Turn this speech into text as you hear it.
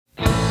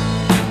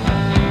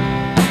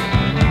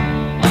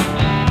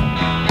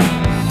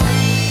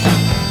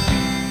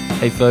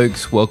Hey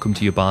folks, welcome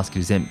to Your Basket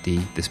is Empty,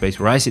 the space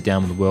where I sit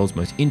down with the world's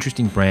most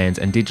interesting brands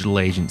and digital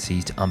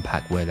agencies to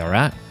unpack where they're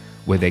at,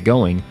 where they're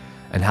going,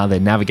 and how they're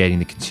navigating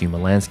the consumer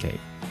landscape.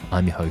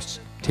 I'm your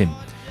host, Tim.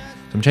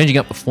 So I'm changing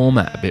up the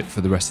format a bit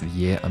for the rest of the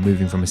year. I'm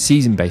moving from a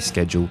season-based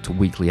schedule to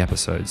weekly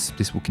episodes.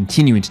 This will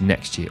continue into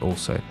next year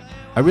also.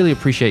 I really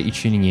appreciate you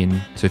tuning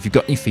in, so if you've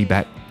got any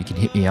feedback, you can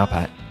hit me up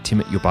at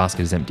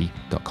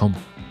tim@yourbasketisemempty.com.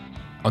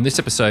 On this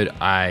episode,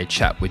 I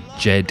chat with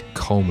Jed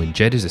Coleman.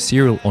 Jed is a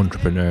serial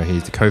entrepreneur.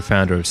 He's the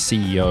co-founder and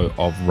CEO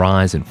of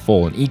Rise and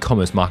Fall, an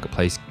e-commerce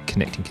marketplace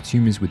connecting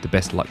consumers with the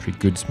best luxury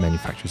goods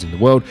manufacturers in the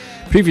world.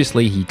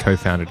 Previously, he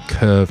co-founded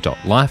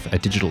Curve.life, a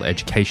digital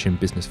education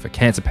business for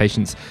cancer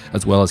patients,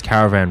 as well as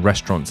Caravan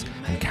Restaurants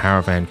and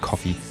Caravan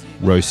Coffee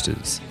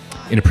Roasters.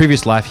 In a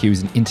previous life, he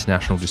was an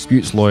international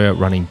disputes lawyer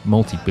running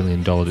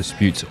multi-billion-dollar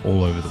disputes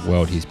all over the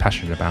world. He's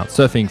passionate about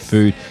surfing,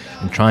 food,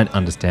 and trying to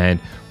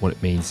understand what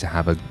it means to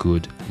have a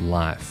good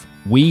life.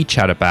 We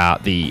chat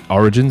about the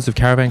origins of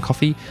Caravan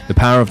Coffee, the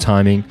power of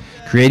timing,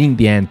 creating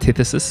the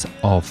antithesis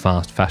of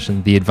fast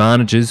fashion, the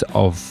advantages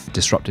of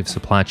disruptive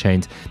supply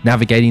chains,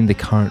 navigating the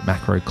current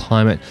macro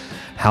climate,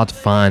 how to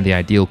find the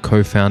ideal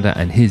co-founder,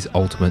 and his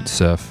ultimate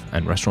surf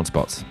and restaurant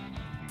spots.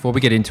 Before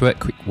we get into it,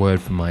 quick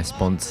word from my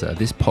sponsor.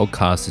 This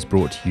podcast is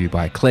brought to you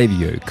by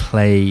Klaviyo,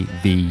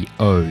 the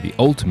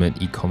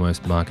ultimate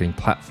e-commerce marketing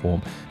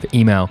platform for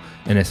email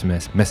and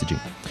SMS messaging.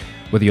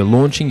 Whether you're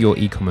launching your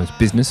e-commerce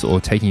business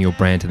or taking your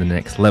brand to the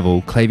next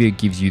level, Klaviyo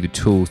gives you the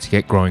tools to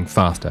get growing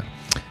faster.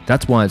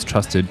 That's why it's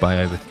trusted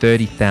by over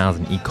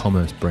 30,000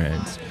 e-commerce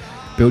brands.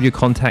 Build your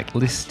contact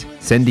list,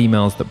 send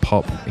emails that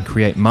pop, and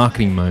create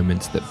marketing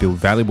moments that build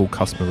valuable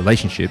customer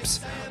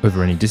relationships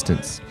over any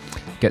distance.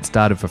 Get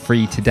started for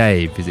free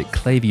today. Visit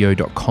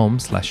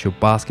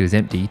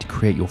klaviyo.com/yourbasketisempty to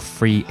create your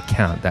free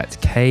account. That's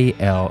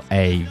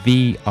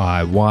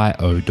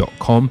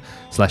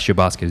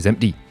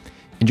klaviyo.com/yourbasketisempty.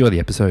 Enjoy the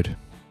episode.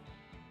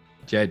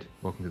 Jed,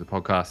 welcome to the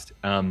podcast.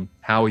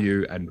 How are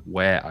you and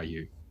where are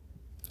you?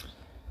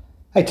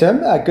 Hey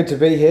Tim, good to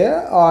be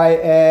here.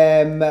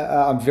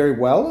 I'm very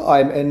well.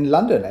 I'm in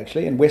London,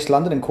 actually, in West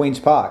London in Queen's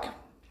Park.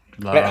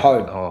 At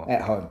home,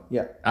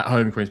 yeah. At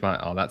home in Queen's Park.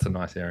 Oh, that's a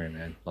nice area,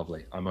 man.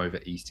 Lovely. I'm over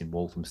east in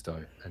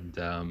Walthamstow, and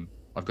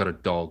I've got a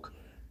dog,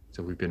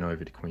 so we've been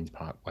over to Queen's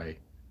Park Way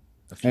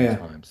a few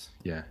times.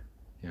 Yeah,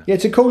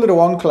 it's a cool little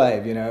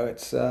enclave, you know.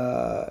 It's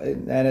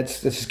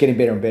just getting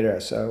better and better.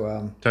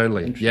 So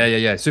totally,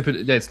 yeah. Super.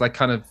 Yeah, it's like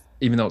kind of,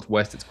 even though it's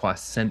west, it's quite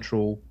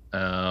central.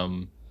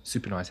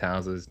 Super nice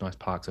houses, nice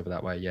parks over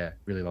that way. Yeah,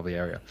 really lovely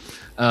area.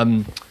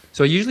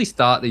 So I usually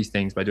start these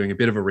things by doing a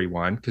bit of a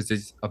rewind because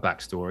there's a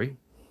backstory.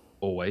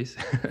 Always.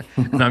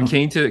 And I'm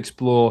keen to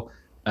explore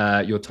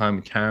your time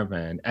with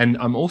Caravan. And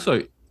I'm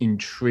also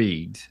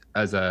intrigued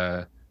as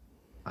I'd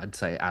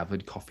say,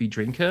 avid coffee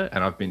drinker.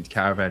 And I've been to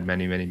Caravan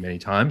many, many, many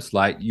times.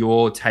 Like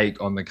your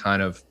take on the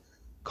kind of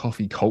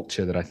coffee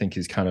culture that I think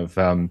is kind of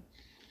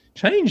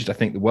changed, I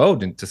think, the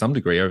world to some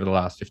degree over the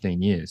last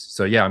 15 years.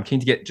 So yeah, I'm keen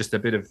to get just a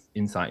bit of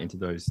insight into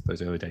those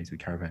early days with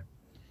Caravan.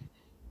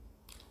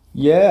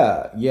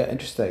 Yeah,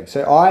 interesting.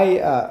 So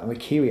I'm a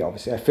Kiwi,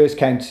 obviously. I first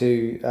came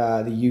to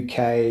the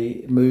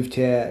UK, moved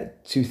here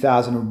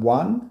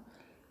 2001,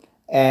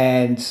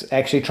 and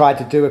actually tried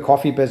to do a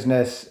coffee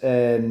business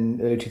in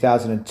early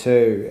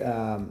 2002.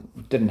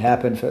 Didn't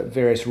happen for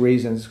various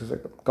reasons because I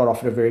got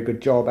offered a very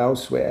good job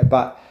elsewhere.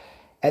 But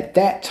at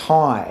that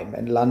time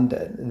in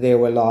London, there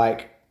were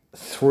like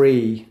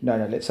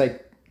let's say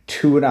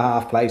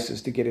 2.5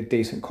 places to get a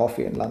decent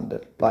coffee in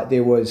London. Like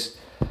there was,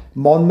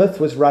 Monmouth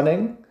was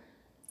running,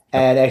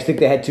 and I think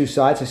they had two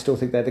sites. I still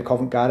think they had the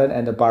Covent Garden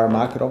and the Borough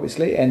Market,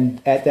 obviously.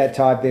 And at that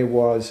time, there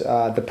was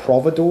the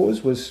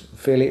Providores was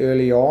fairly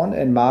early on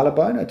in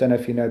Marylebone. I don't know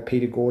if you know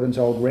Peter Gordon's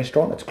old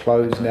restaurant. It's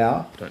closed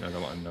now. Don't know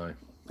that one, no.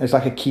 It's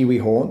like a Kiwi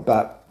haunt,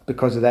 but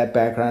because of that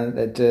background,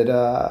 it did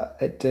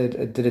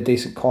a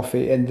decent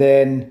coffee. And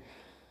then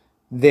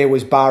there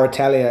was Bar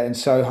Italia in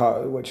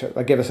Soho, which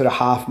I give a sort of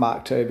half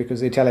mark to because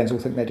the Italians all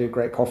think they do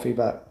great coffee,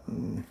 but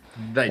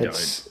they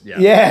don't. They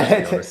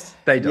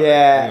don't.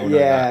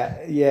 Yeah.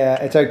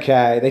 It's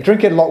okay. They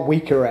drink it a lot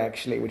weaker,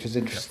 actually, which is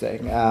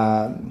interesting.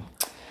 And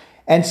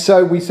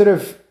so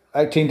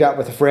I teamed up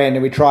with a friend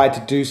and we tried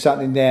to do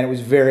something then. It was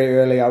very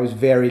early. I was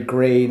very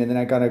green, and then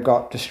I kind of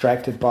got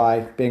distracted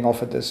by being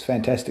offered this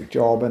fantastic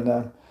job in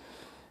the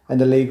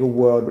legal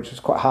world, which was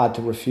quite hard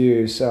to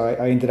refuse. So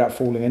I ended up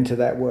falling into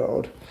that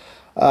world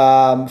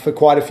for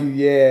quite a few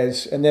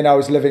years. And then I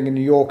was living in New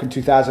York in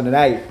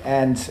 2008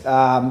 and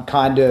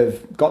kind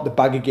of got the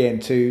bug again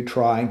to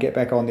try and get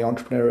back on the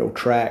entrepreneurial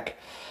track.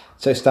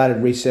 So I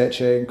started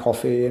researching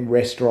coffee and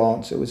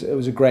restaurants. It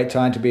was a great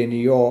time to be in New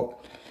York,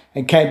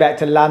 and came back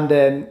to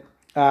London.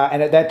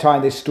 And at that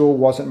time, there still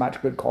wasn't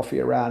much good coffee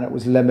around. It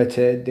was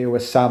limited. There were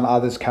some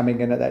others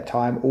coming in at that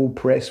time. All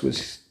Press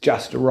was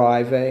just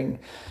arriving,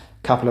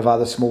 a couple of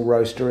other small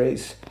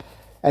roasteries.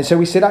 And so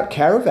we set up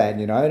Caravan,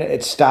 and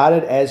it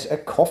started as a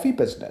coffee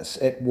business.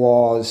 It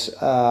was,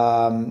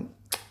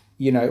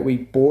 we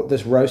bought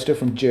this roaster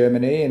from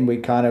Germany and we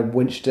kind of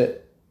winched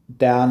it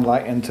down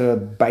like into a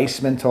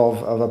basement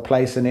of a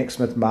place in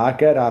Exmouth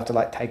Market after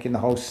like taking the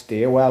whole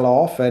stairwell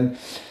off. And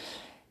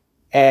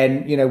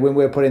you know, when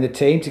we were putting the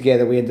team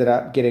together, we ended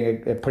up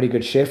getting a pretty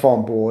good chef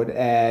on board,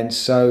 and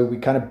so we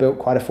kind of built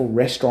quite a full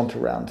restaurant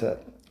around it.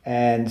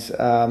 And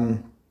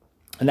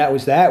that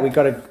was that. We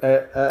got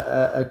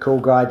a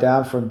cool guy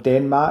down from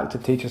Denmark to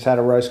teach us how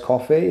to roast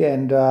coffee,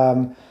 and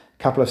a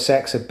couple of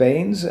sacks of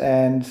beans,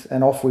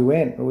 and off we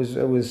went. It was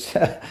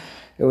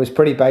it was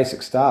pretty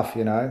basic stuff,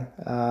 you know.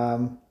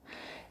 And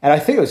I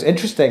think it was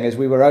interesting as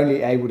we were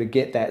only able to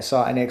get that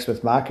site in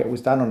Exmouth Market. It was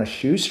done on a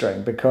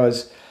shoestring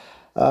because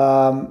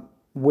it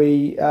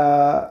was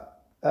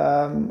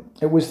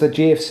the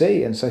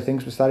GFC, and so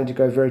things were starting to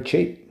go very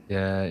cheap.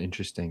 Yeah,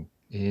 interesting.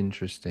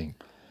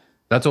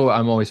 That's all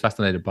I'm always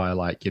fascinated by,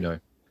 like, you know,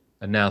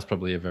 and now it's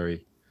probably a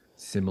very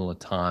similar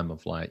time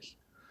of like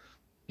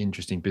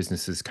interesting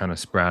businesses kind of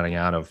sprouting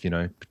out of, you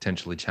know,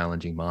 potentially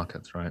challenging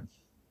markets, right?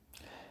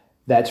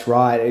 That's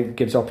right. It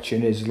gives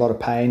opportunities. There's a lot of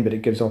pain, but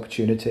it gives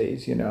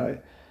opportunities, you know.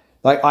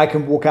 Like I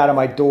can walk out of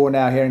my door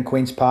now here in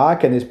Queen's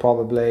Park, and there's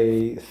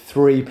probably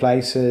 3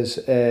 places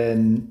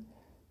in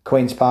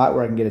Queen's Park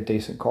where I can get a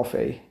decent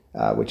coffee,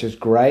 which is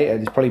great. And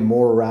there's probably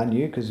more around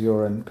you because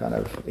you're in kind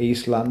of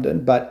East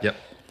London. But, yep.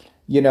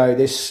 You know,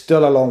 there's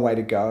still a long way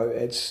to go.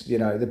 It's, you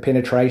know, the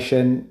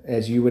penetration,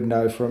 as you would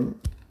know from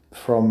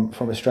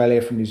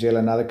Australia, from New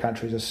Zealand, other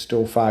countries, is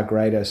still far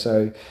greater.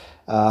 So,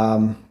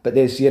 but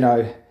there's, you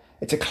know,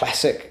 it's a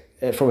classic,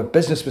 from a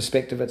business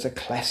perspective, it's a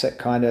classic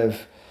kind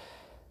of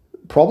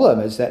problem,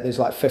 is that there's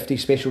like 50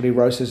 specialty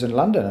roasters in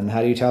London, and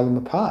how do you tell them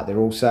apart? They're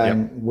all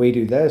saying, we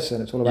do this,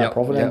 and it's all about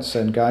provenance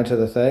and going to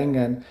the thing.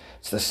 And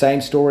it's the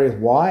same story with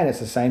wine.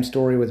 It's the same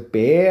story with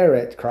beer,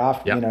 at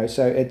craft, you know,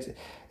 so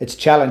it's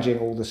challenging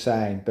all the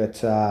same.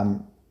 But,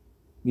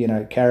 you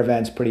know,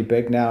 Caravan's pretty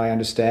big now, I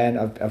understand.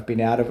 I've been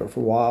out of it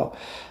for a while.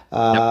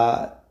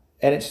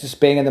 And it's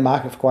just being in the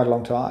market for quite a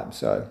long time.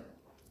 So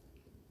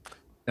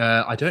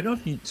I don't know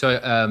if you...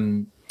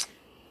 So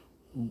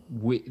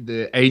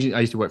the agent,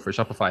 I used to work for a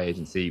Shopify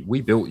agency. We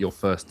built your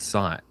first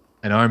site.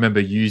 And I remember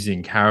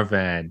using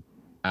Caravan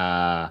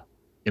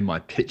in my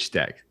pitch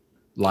deck.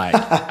 Like,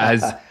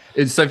 as...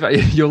 It's so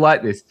funny. You're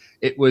like this.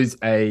 It was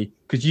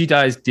because you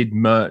guys did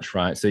merch,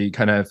 right? So you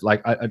kind of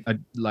like,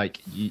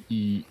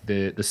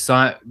 the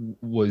site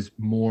was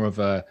more of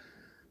a,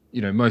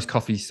 you know, most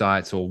coffee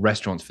sites or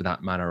restaurants for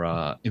that matter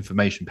are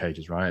information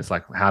pages, right? It's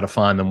like how to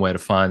find them, where to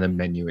find them,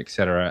 menu,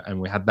 etc. And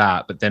we had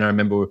that. But then I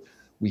remember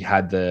we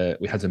had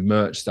some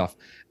merch stuff,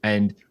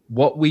 and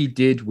what we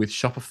did with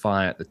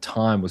Shopify at the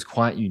time was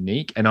quite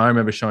unique. And I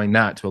remember showing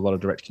that to a lot of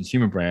direct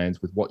consumer brands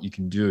with what you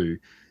can do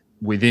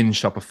within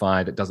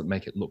Shopify that doesn't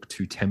make it look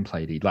too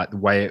templatey, like the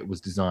way it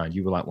was designed.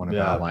 You were like one of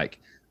our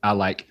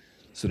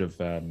sort of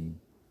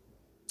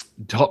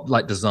top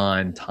like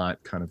design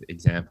type kind of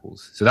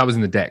examples. So that was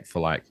in the deck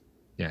for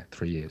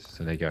 3 years.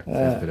 So there you go.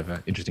 There's a bit of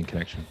an interesting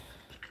connection.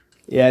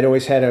 Yeah, it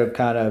always had a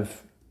kind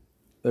of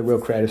a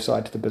real creative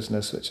side to the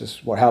business, which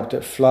is what helped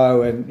it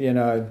flow, and, you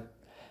know,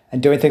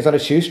 and doing things on a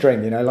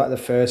shoestring, you know, like the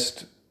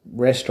first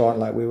restaurant,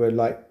 like we were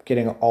like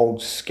getting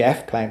old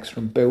scaff planks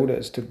from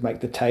builders to make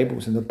the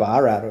tables in the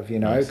bar out of, you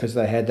know, because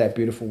they had that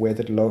beautiful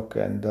weathered look,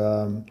 and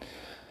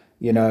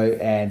you know,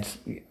 and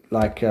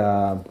like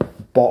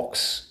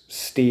box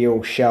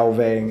steel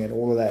shelving and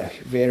all of that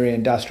very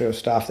industrial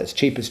stuff that's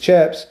cheap as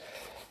chips.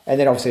 And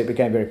then obviously it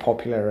became very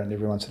popular and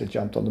everyone sort of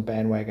jumped on the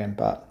bandwagon.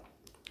 But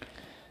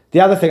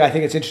the other thing I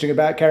think it's interesting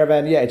about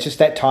Caravan, it's just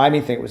that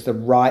timing thing. It was the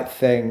right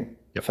thing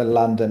for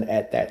London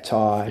at that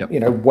time, you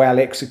know, well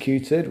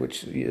executed,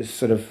 which is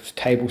sort of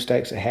table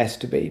stakes, it has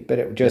to be, but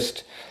it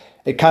just,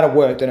 it kind of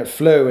worked and it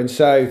flew. And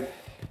so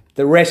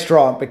the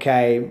restaurant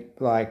became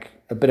like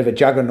a bit of a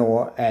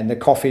juggernaut, and the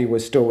coffee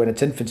was still in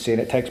its infancy,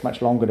 and it takes much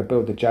longer to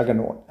build the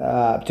juggernaut,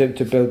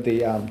 to build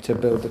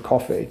the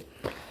coffee.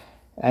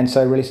 And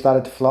so it really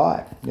started to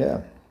fly.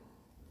 Yeah.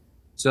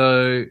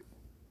 So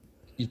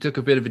you took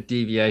a bit of a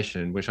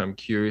deviation, which I'm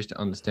curious to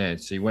understand.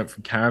 So you went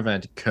from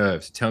Caravan to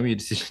Curve. So tell me your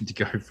decision to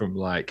go from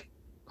like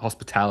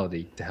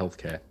hospitality to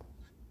healthcare.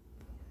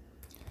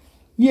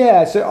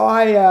 Yeah, so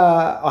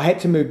I had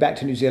to move back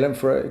to New Zealand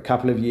for a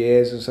couple of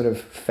years, and sort of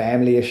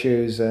family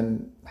issues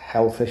and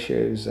health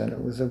issues, and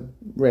it was a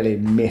really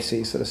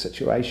messy sort of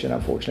situation,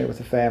 unfortunately, with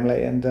the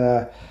family. And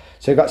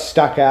so I got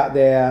stuck out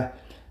there,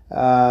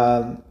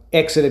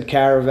 exited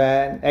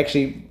Caravan,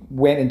 actually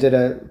went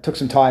and took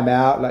some time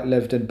out, like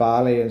lived in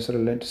Bali and sort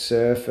of learned to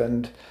surf,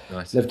 and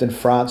lived in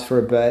France for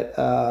a bit,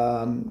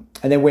 and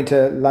then went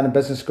to London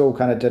Business School,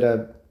 kind of did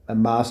a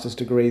master's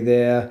degree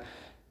there,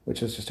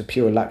 which was just a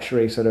pure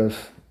luxury sort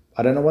of,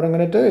 I don't know what I'm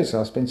going to do, so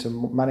I'll spend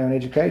some money on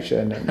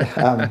education. And,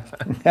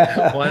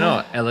 why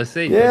not?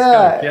 LSE.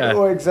 Yeah,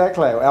 well,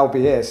 exactly.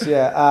 LBS,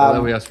 yeah.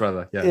 LBS,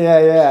 brother. Yeah.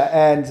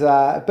 Yeah.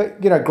 And,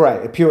 but, you know,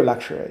 great, a pure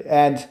luxury.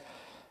 And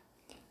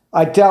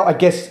I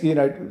guess, you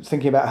know,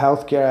 thinking about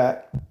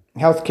healthcare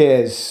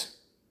is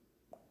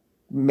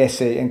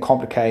messy and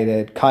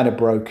complicated, kind of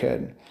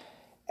broken.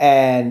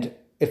 And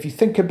if you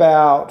think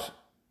about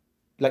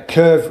like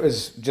Curve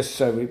is, just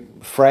so we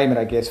frame it,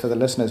 I guess, for the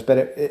listeners, but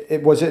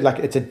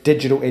it's a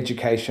digital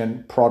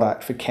education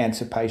product for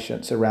cancer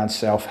patients around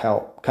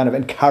self-help, kind of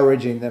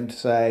encouraging them to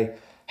say,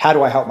 how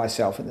do I help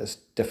myself in this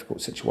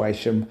difficult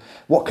situation?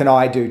 What can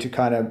I do to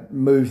kind of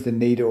move the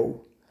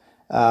needle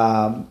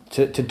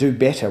to do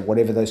better,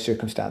 whatever those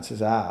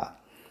circumstances are?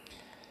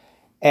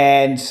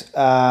 And,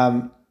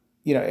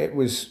 it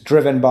was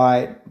driven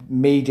by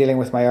me dealing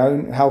with my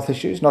own health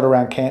issues, not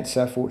around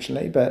cancer,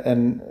 fortunately, but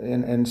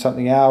in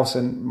something else.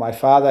 And my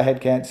father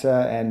had cancer,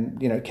 and,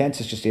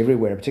 cancer's just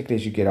everywhere,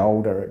 particularly as you get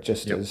older. It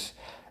just is,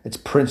 it's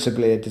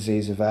principally a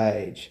disease of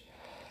age.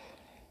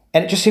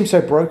 And it just seems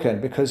so broken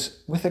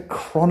because when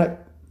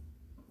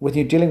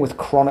you're dealing with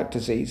chronic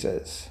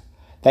diseases,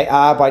 they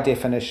are by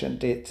definition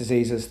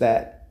diseases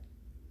that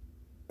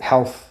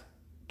health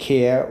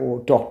care or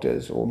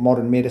doctors or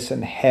modern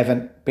medicine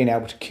haven't been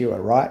able to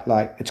cure, right?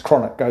 Like, it's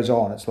chronic, goes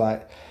on. It's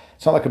not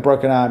like a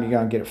broken arm, you go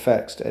and get it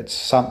fixed. It's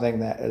something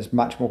that is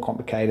much more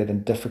complicated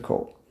and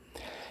difficult.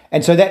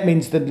 And so that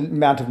means the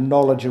amount of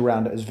knowledge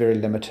around it is very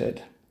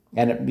limited.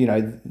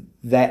 And,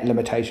 that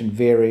limitation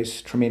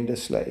varies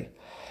tremendously.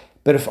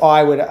 But if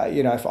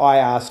I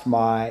asked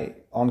my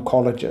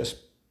oncologist,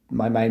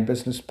 my main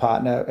business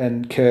partner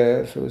in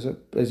Curve, who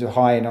is a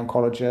high-end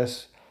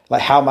oncologist,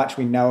 like how much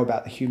we know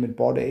about the human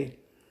body,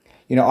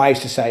 I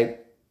used to say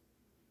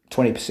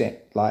 20%,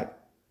 like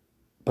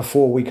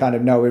before we kind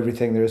of know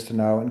everything there is to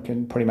know and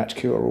can pretty much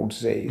cure all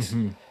disease.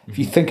 Mm-hmm. If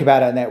you think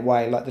about it in that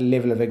way, like the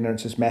level of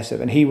ignorance is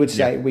massive. And he would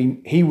say we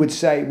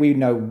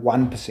know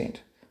 1%.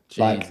 Jesus.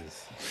 Like,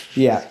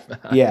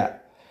 yeah.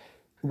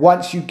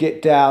 Once you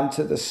get down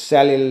to the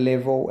cellular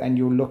level and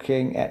you're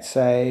looking at,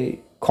 say,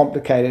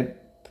 complicated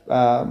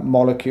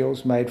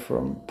molecules made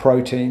from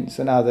proteins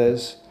and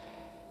others,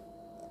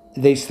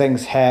 these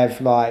things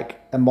have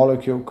a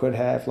molecule could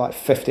have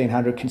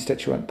 1,500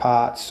 constituent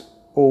parts,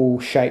 all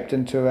shaped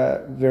into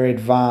a very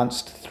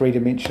advanced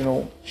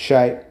three-dimensional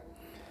shape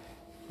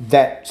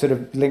that sort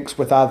of links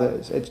with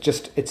others.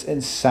 It's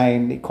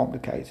insanely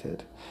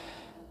complicated.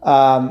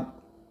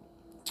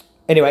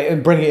 Anyway,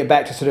 and bringing it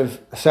back to sort of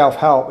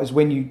self-help is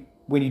when you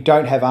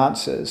don't have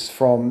answers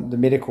from the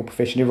medical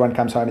profession, everyone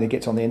comes home and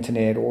gets on the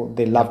internet, or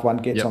their loved one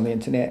gets on the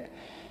internet.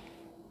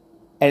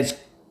 And it's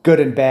good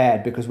and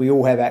bad because we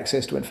all have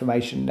access to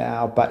information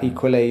now, but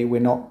equally we're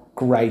not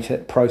great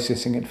at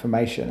processing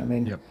information. I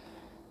mean,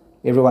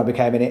 everyone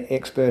became an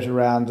expert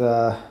around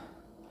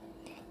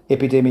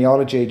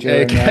epidemiology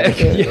during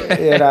exactly.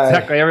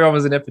 Everyone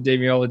was an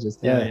epidemiologist.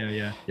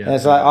 Yeah. And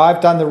it's like, I've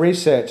done the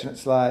research, and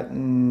it's like,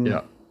 and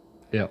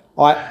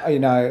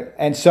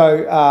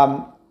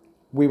so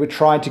we were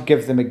trying to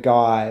give them a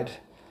guide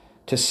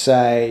to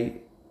say,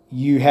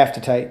 you have to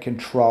take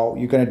control.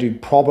 You're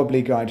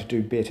probably going to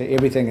do better.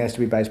 Everything has to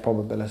be based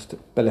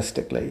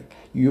probabilistically.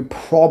 You're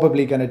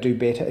probably going to do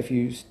better if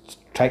you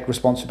take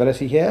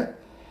responsibility here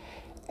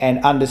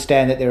and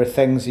understand that there are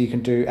things that you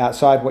can do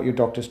outside what your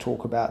doctors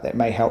talk about that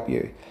may help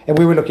you. And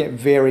we were looking at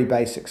very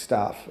basic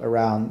stuff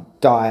around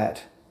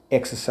diet,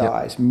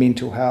 exercise,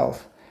 mental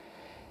health.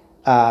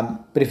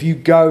 But if you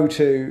go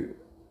to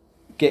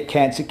get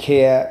cancer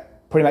care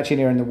pretty much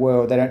anywhere in the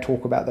world, they don't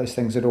talk about those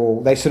things at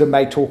all. They sort of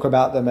may talk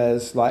about them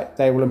as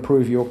they will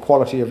improve your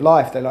quality of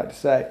life, they like to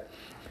say.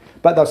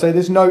 But they'll say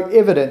there's no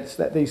evidence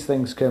that these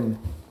things can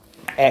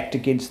act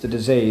against the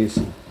disease.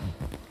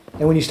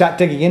 And when you start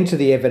digging into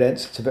the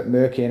evidence, it's a bit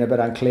murky and a bit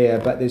unclear,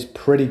 but there's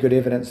pretty good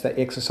evidence that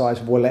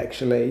exercise will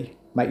actually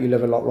make you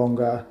live a lot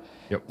longer.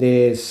 Yep.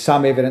 There's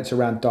some evidence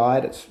around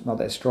diet, it's not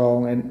that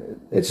strong,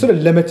 and it's sort of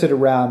limited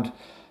around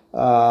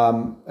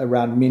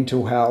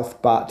mental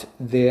health, but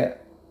there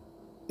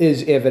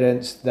is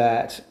evidence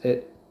that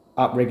it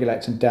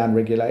upregulates and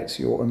downregulates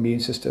your immune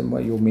system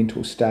or your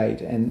mental state,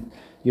 and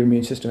your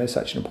immune system has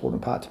such an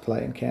important part to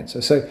play in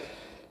cancer. So,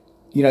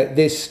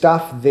 there's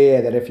stuff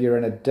there that if you're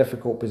in a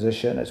difficult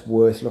position, it's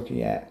worth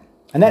looking at.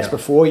 And that's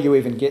before you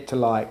even get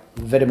to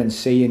vitamin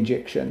C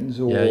injections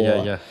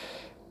or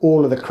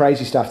all of the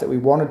crazy stuff that we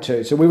wanted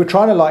to. So we were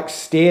trying to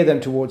steer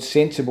them towards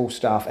sensible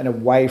stuff and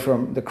away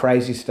from the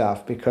crazy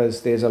stuff,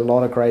 because there's a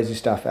lot of crazy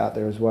stuff out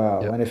there as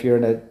well. Yep. And if you're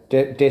in a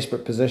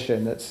desperate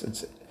position,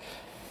 it's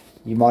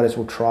you might as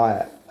well try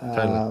it.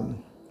 Totally.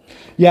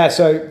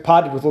 So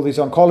partnered with all these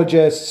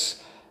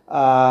oncologists,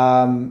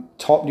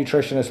 top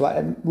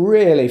nutritionists,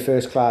 really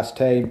first-class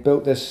team,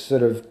 built this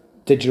sort of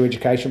digital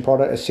education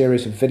product, a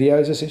series of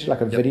videos, essentially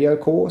like a video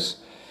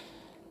course.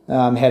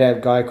 Had a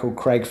guy called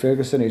Craig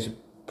Ferguson, who's a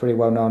pretty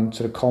well-known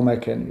sort of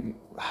comic and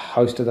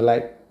host of the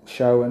Late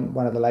Show, and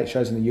one of the late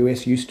shows in the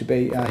US used to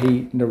be.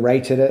 He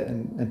narrated it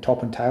and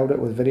top and tailed it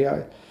with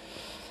video.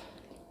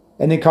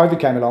 And then COVID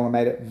came along and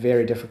made it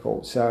very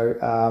difficult. So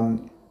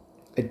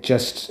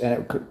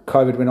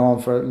COVID went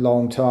on for a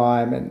long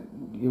time, and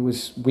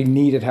we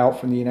needed help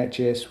from the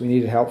NHS, we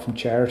needed help from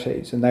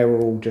charities, and they were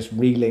all just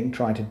reeling,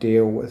 trying to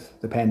deal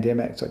with the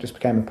pandemic. So it just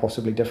became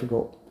impossibly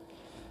difficult.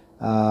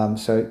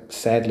 So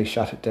sadly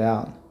shut it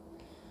down.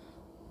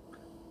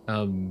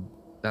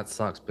 That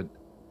sucks, but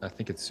I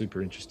think it's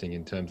super interesting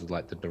in terms of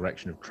the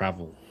direction of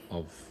travel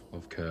of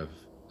Curve.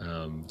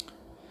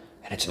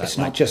 And it's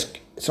not just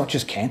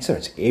cancer.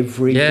 It's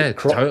every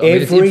it's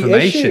every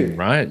information, issue.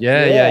 right?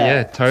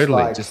 Yeah,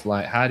 totally. Like, just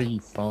like, how do you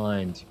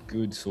find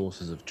good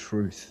sources of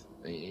truth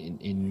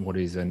in what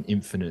is an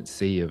infinite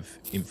sea of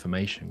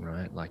information,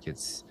 right? Like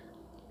it's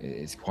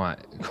quite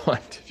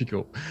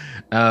difficult.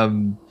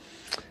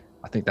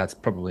 I think that's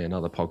probably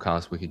another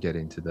podcast we could get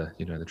into, the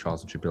the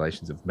trials and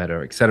tribulations of Meta,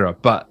 etc.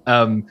 But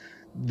I'm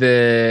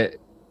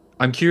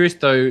curious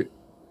though,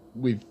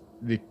 with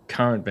the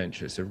current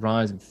venture, so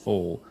Rise and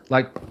Fall,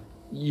 like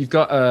you've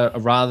got a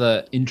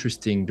rather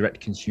interesting direct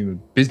consumer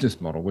business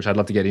model, which I'd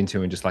love to get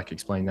into and just like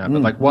explain that.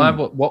 But like,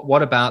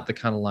 what about the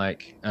kind of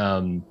like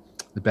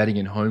the bedding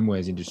and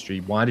homewares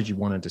industry? Why did you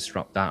want to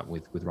disrupt that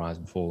with Rise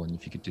and Fall? And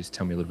if you could just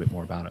tell me a little bit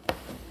more about it.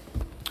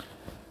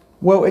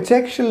 Well, it's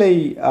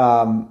actually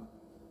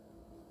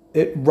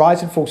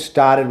Rise and Fall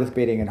started with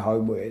bedding and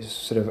homewares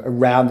sort of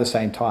around the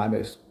same time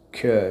as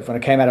Curve. When I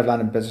came out of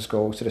London Business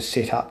School, sort of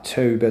set up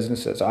two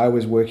businesses. I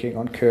was working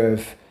on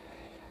Curve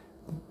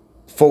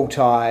full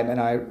time, and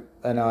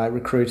I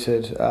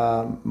recruited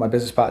my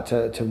business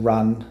partner to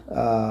run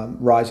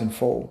Rise and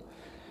Fall.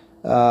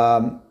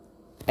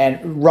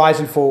 And Rise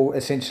and Fall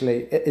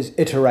essentially is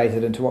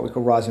iterated into what we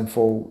call Rise and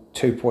Fall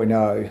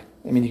 2.0.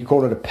 I mean, you could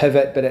call it a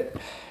pivot, but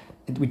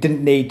we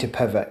didn't need to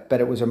pivot,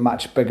 but it was a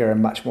much bigger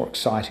and much more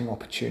exciting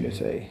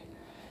opportunity.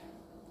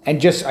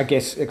 And just, I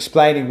guess,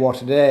 explaining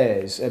what it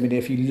is. I mean,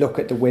 if you look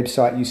at the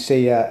website, you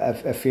see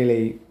a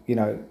fairly,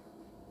 it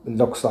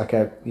looks like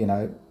a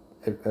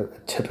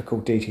typical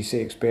DTC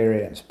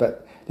experience,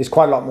 but there's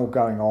quite a lot more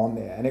going on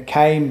there. And it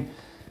came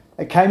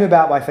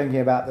about by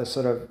thinking about this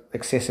sort of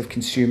excessive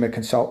consumer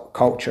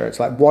culture. It's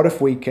like, what if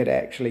we could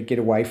actually get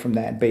away from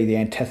that and be the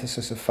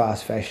antithesis of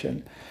fast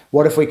fashion?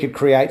 What if we could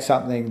create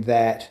something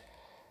that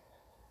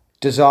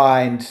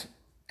designed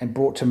and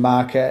brought to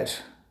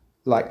market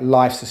like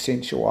life's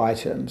essential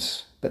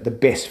items, but the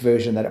best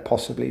version that it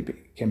possibly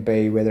can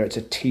be, whether it's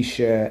a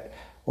t-shirt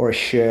or a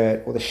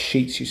shirt or the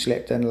sheets you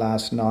slept in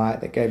last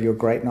night that gave you a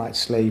great night's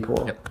sleep,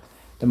 or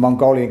the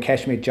Mongolian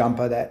cashmere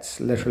jumper that's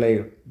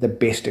literally the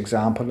best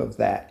example of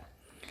that.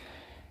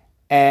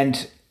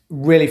 And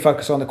really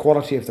focus on the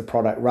quality of the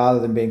product rather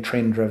than being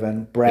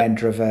trend-driven,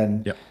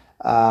 brand-driven.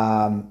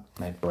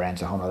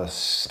 Brand's a whole other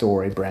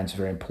story. Brands are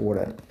very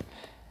important.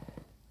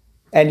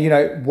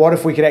 And, what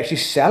if we could actually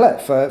sell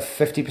it for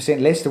 50%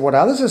 less than what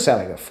others are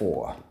selling it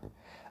for?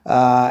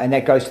 And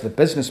that goes to the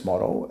business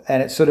model.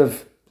 And it's sort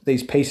of,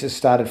 these pieces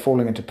started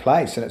falling into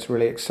place, and it's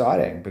really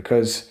exciting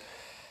because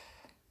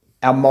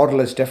our model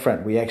is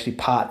different. We actually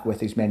part with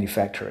these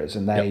manufacturers,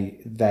 and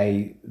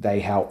they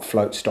help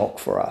float stock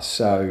for us.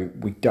 So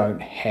we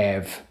don't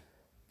have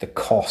the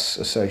costs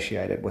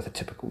associated with a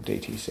typical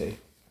DTC.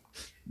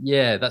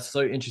 Yeah, that's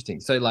so interesting.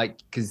 So like,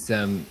 because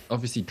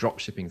obviously drop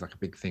shipping is like a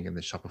big thing in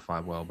the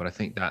Shopify world, but I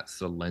think that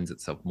sort of lends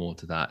itself more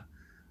to that.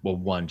 Well,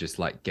 one, just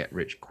like get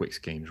rich quick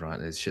schemes, right?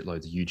 There's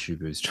shitloads of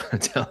YouTubers trying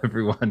to tell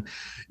everyone,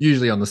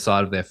 usually on the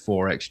side of their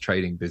Forex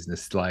trading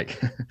business,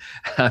 like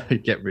how to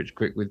get rich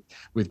quick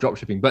with drop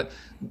shipping. But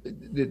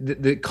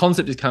the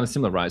concept is kind of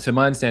similar, right? So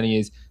my understanding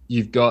is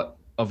you've got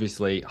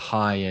obviously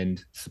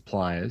high-end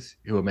suppliers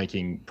who are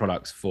making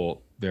products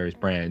for various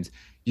brands.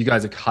 You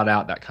guys have cut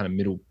out that kind of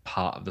middle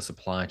part of the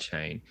supply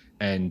chain,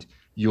 and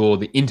you're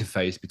the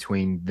interface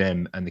between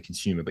them and the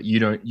consumer, but you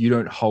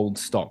don't hold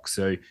stock.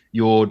 So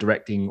you're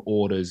directing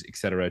orders,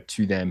 etc.,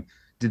 to them.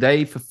 Do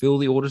they fulfill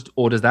the orders,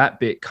 or does that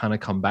bit kind of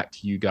come back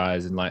to you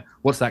guys? And like,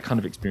 what's that kind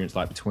of experience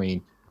like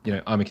between,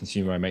 I'm a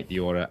consumer, I make the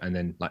order, and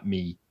then like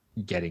me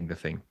getting the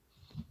thing?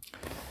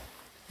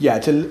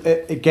 Yeah,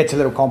 it gets a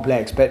little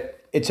complex, but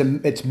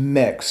it's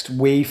mixed.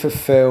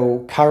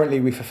 Currently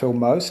we fulfill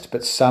most,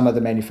 but some of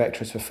the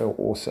manufacturers fulfill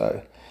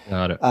also.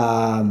 Got it.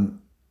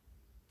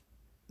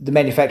 The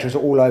manufacturers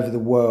are all over the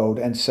world,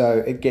 and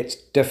so it gets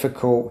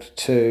difficult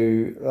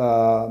to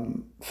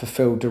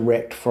fulfill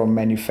direct from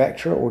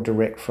manufacturer or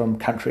direct from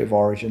country of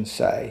origin,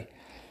 say.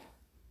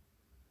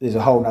 There's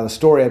a whole nother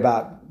story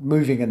about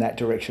moving in that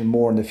direction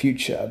more in the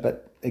future,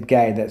 but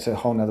again, that's a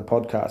whole nother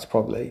podcast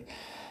probably.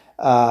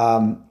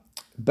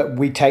 But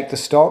we take the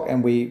stock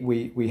and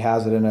we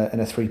house it in a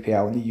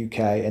 3PL in the UK,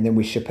 and then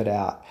we ship it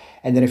out.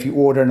 And then if you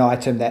order an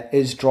item that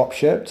is drop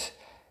shipped,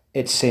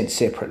 it's sent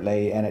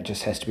separately, and it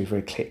just has to be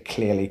very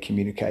clearly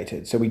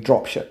communicated. So we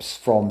drop ships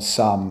from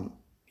some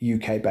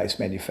UK-based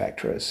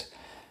manufacturers.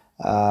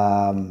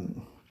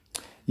 And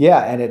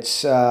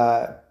it's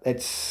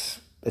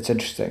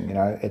interesting.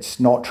 It's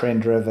not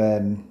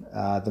trend-driven.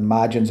 The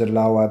margins are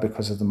lower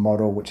because of the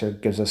model, which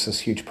gives us this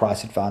huge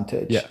price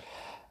advantage. Yeah.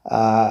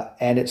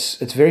 And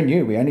it's very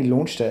new. We only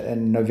launched it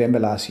in November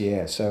last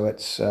year, so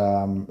it's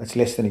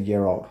less than a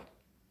year old.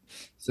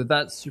 So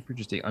that's super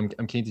interesting.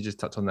 I'm keen to just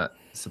touch on that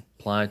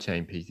supply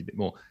chain piece a bit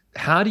more.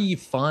 How do you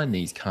find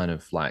these kind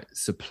of like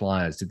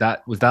suppliers?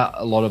 Was that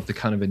a lot of the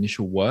kind of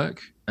initial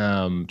work,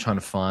 trying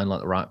to find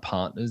like the right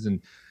partners,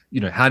 and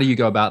how do you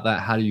go about that?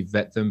 How do you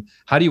vet them?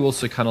 How do you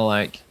also kind of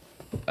like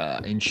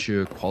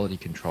ensure quality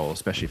control,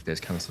 especially if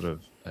there's kind of sort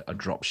of a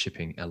drop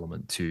shipping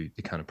element to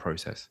the kind of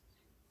process?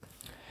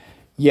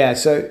 Yeah,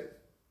 so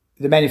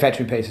the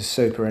manufacturing piece is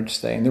super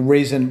interesting.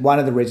 One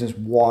of the reasons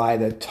why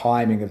the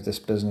timing of this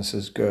business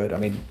is good. I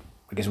mean,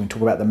 I guess we can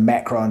talk about the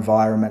macro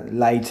environment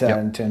later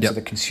in terms of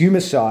the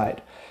consumer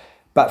side,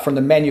 but from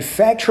the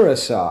manufacturer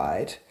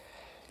side,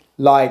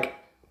 like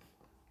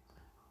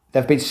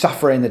they've been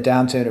suffering the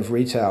downturn of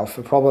retail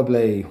for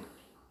probably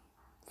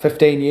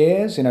 15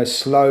 years.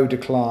 Slow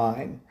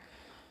decline,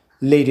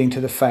 leading to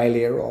the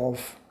failure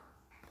of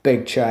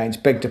big chains,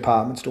 big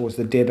department stores,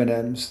 the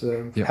Debenhams,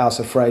 the House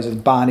of Fraser, the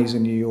Barney's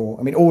in New York.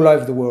 I mean, all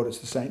over the world, it's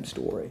the same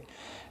story.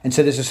 And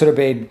so there's a sort of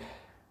been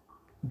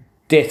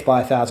death by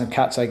 1,000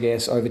 cuts, I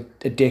guess, over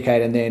a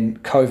decade, and then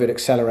COVID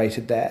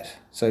accelerated that.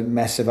 So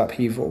massive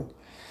upheaval.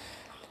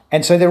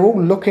 And so they're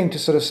all looking to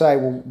sort of say,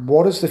 well,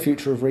 what does the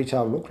future of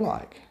retail look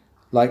like?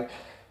 Like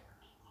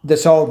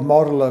this old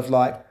model of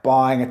like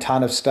buying a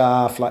ton of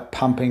stuff, like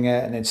pumping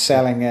it and then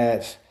selling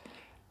it,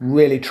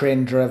 really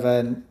trend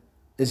driven.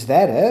 Is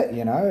that it?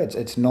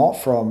 It's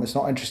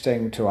not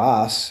interesting to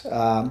us.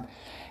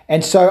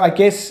 And so I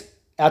guess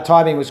our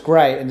timing was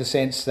great in the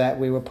sense that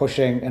we were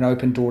pushing an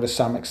open door to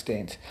some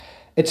extent.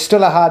 It's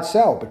still a hard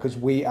sell because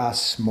we are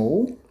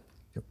small.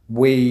 Yep.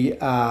 We,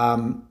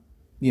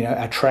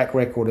 our track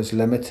record is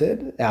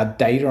limited. Our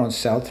data on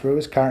sell-through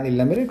is currently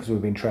limited because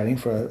we've been trading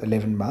for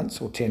 11 months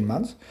or 10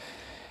 months.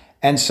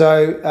 And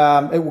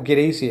so it will get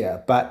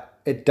easier, but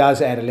it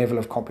does add a level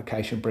of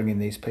complication bringing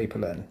these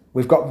people in.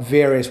 We've got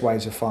various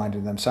ways of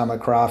finding them. Some are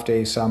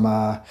crafty, some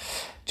are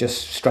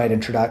just straight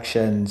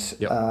introductions.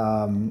 Yep.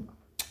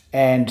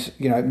 And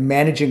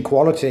managing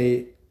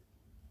quality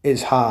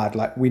is hard.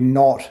 Like we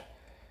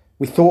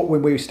thought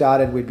when we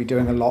started we'd be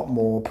doing a lot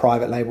more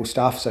private label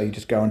stuff. So you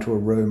just go into a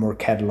room or a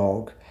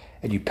catalog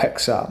and you pick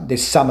some.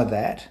 There's some of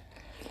that,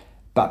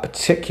 but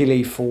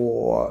particularly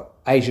for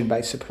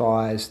Asian-based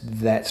suppliers,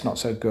 that's not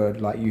so good.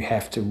 Like you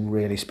have to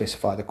really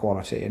specify the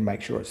quality and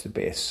make sure it's the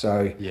best.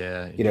 So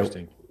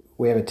interesting.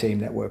 We have a team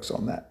that works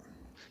on that.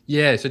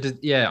 Yeah. So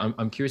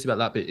I'm curious about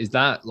that bit. Is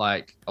that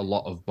like a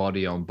lot of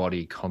body on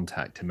body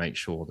contact to make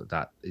sure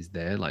that is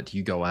there? Like, do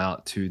you go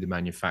out to the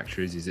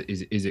manufacturers?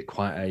 Is it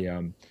quite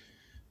a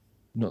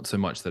not so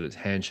much that it's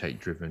handshake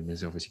driven?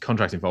 There's obviously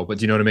contracts involved, but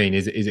do you know what I mean?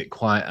 Is it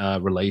quite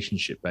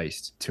relationship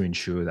based to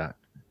ensure that?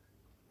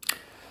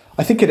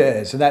 I think it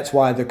is, and that's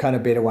why the kind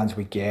of better ones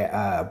we get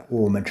are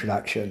warm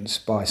introductions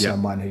by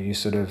someone who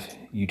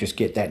you just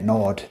get that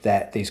nod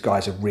that these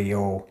guys are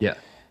real. Yeah.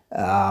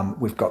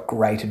 We've got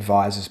great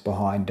advisors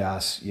behind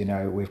us.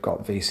 We've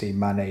got VC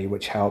money,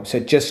 which helps.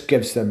 It just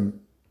gives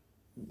them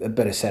a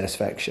bit of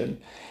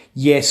satisfaction.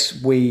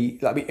 Yes, we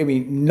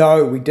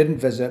didn't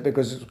visit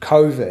because of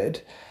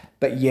COVID,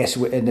 but yes,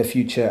 we're in the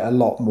future a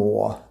lot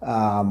more.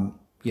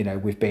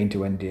 We've been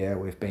to India,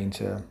 we've been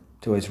to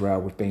Israel,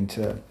 we've been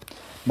to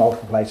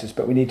multiple places,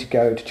 but we need to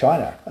go to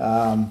China.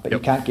 But you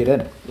can't get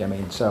in.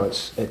 So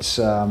it's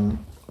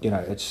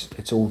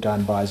all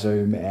done by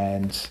Zoom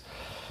and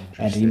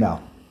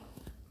email.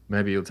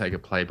 Maybe you'll take a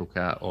playbook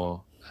out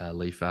or a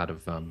leaf out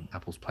of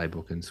Apple's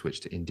playbook and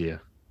switch to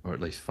India, or at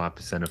least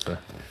 5% of the.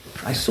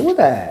 I saw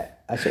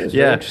that. I thought it was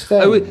very interesting.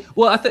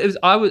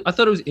 I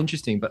thought it was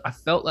interesting, but I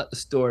felt like the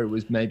story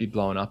was maybe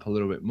blown up a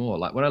little bit more.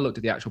 Like when I looked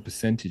at the actual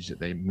percentage that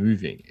they're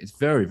moving, it's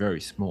very,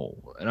 very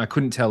small, and I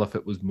couldn't tell if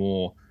it was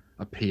more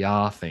a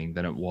PR thing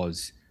than it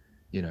was,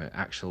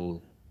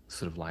 actual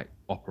sort of like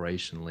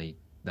operationally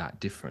that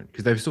different,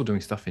 because they were still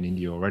doing stuff in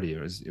India already.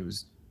 It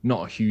was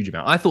not a huge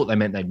amount. I thought they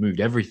meant they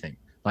moved everything.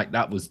 Like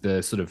that was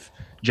the sort of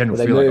general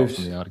feel I got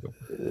from the article.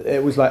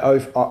 It was like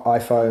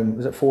iPhone,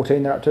 was it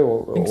 14 they're up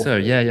to? I think so,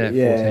 yeah. 14,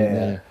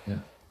 yeah.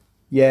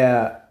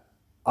 Yeah,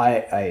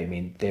 I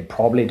mean, they're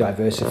probably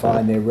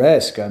diversifying their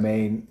risk. I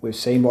mean, we've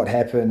seen what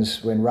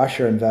happens when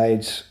Russia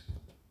invades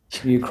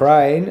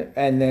Ukraine,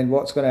 and then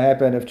what's going to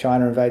happen if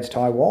China invades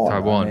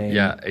Taiwan.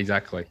 Yeah,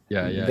 exactly.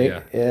 Yeah.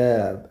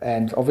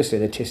 And obviously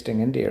they're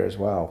testing India as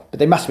well. But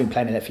they must have been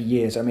planning that for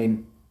years. I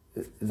mean,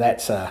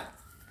 that's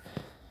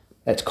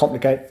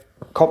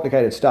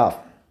complicated stuff.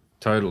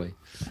 Totally.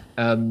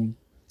 I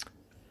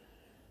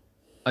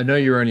know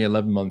you're only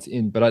 11 months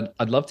in, but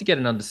I'd love to get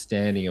an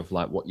understanding of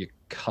like what your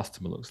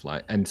customer looks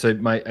like. And so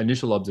my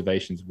initial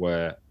observations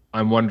were,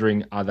 I'm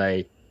wondering, are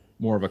they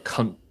more of a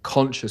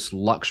conscious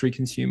luxury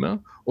consumer,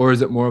 or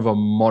is it more of a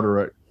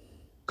moderate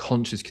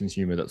conscious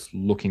consumer that's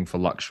looking for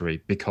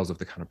luxury because of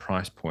the kind of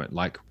price point?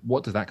 Like,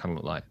 what does that kind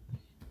of look like?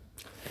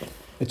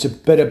 It's a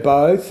bit of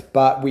both,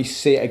 but we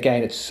see,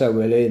 again, it's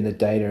so early in the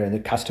data and the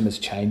customer's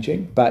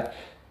changing, but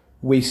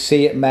we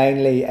see it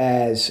mainly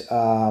as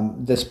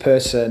this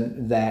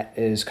person that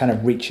is kind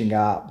of reaching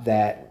up,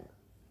 that,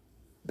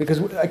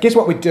 because I guess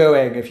what we're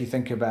doing, if you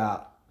think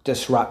about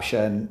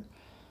disruption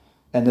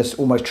and this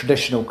almost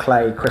traditional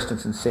Clay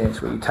Christensen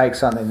sense, where you take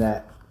something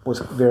that was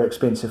very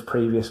expensive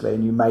previously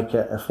and you make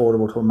it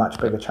affordable to a much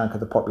bigger chunk of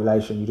the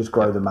population, you just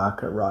grow the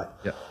market, right?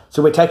 Yeah.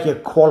 So we're taking a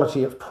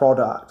quality of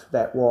product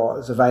that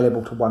was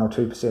available to 1 or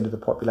 2% of the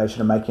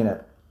population and making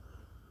it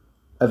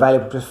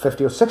available to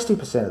 50 or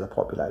 60% of the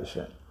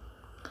population.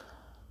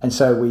 And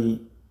so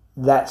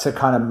that's a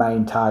kind of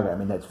main target. I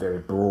mean, that's very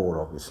broad,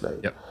 obviously.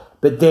 Yep.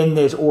 But then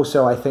there's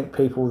also, I think,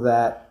 people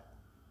that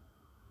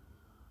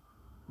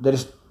they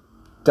just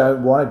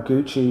don't want a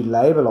Gucci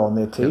label on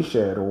their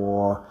T-shirt,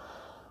 or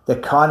they're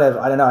kind of,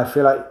 I don't know, I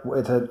feel like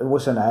it's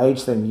also an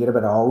age thing. You get a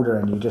bit older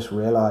and you just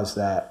realize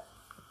that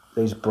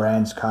these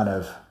brands kind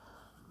of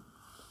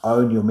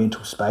own your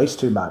mental space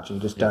too much. You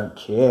just don't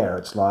care.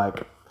 It's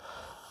like,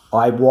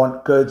 I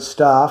want good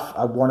stuff.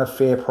 I want a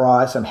fair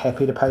price. I'm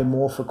happy to pay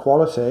more for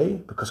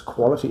quality, because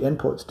quality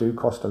inputs do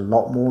cost a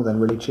lot more than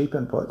really cheap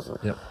inputs.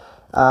 Yep.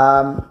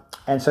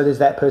 And so there's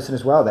that person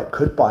as well that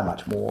could buy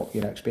much more,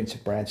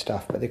 expensive brand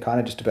stuff, but they're kind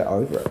of just a bit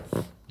over it.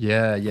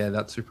 Yeah,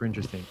 that's super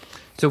interesting.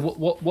 So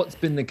what's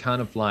been the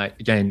kind of like,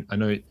 again, I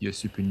know you're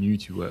super new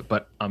to it,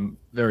 but I'm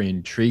very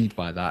intrigued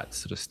by that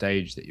sort of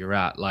stage that you're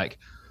at. Like,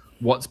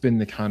 what's been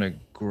the kind of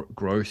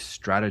growth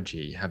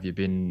strategy? Have you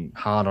been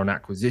hard on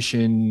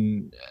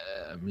acquisition?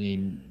 I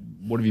mean,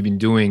 what have you been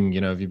doing?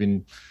 Have you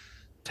been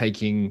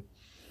taking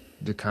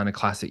the kind of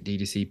classic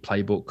D2C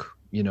playbook,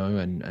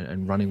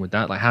 and running with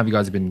that? Like, how have you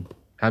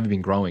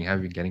been growing? How have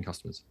you been getting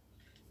customers?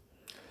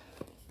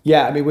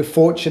 Yeah, I mean, we're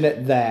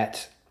fortunate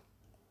that,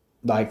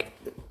 like,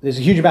 there's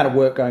a huge amount of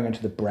work going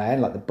into the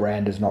brand. Like, the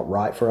brand is not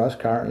right for us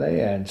currently,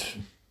 and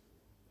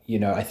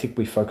I think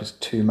we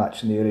focused too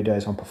much in the early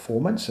days on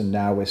performance, and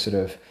now we're sort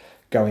of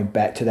going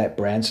back to that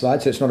brand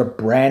slide. So it's not a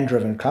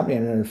brand-driven company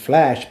in a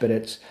flash, but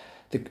it's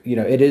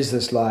it is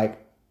this like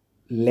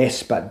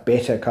less but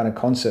better kind of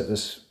concept,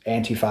 this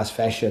anti-fast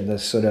fashion,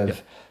 this sort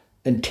of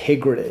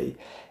integrity.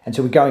 And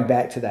so we're going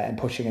back to that and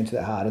pushing into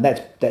that hard, and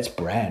that's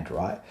brand,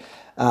 right?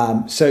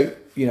 So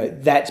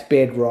that's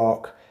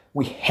bedrock.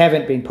 We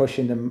haven't been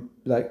pushing them,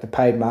 like, the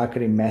paid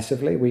marketing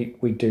massively.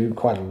 We do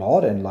quite a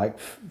lot, and like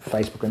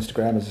Facebook,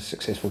 Instagram is a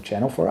successful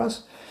channel for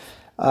us.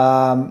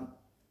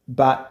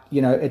 But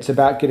it's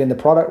about getting the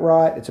product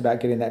right. It's about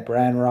getting that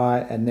brand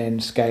right, and then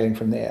scaling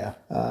from there.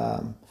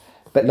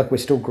 But look, we're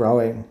still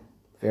growing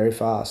very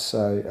fast.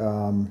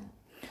 So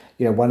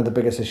one of the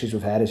biggest issues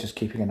we've had is just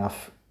keeping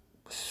enough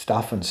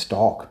stuff in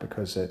stock,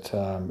 because it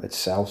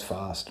sells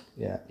fast.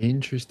 Yeah.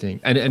 Interesting.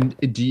 And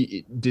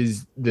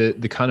does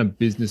the kind of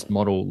business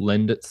model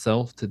lend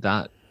itself to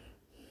that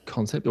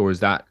concept, or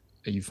are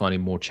you finding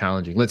more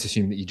challenging? Let's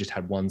assume that you just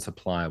had one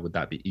supplier. Would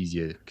that be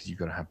easier because you've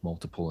got to have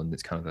multiple, and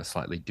it's kind of a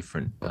slightly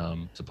different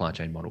supply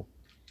chain model?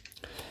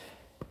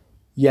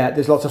 Yeah,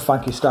 there's lots of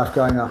funky stuff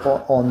going up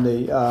on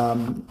the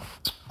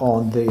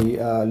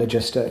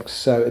logistics.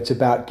 So it's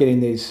about getting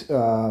these,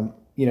 a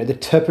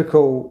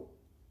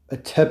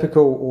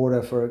typical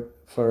order for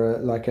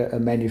a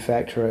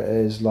manufacturer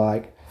is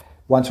like,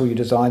 once all your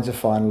designs are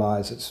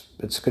finalized,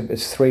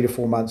 it's 3 to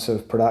 4 months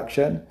of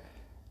production,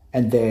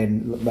 and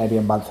then maybe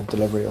a month of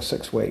delivery or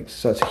 6 weeks.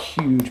 So it's a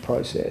huge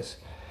process.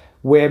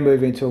 We're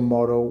moving to a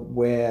model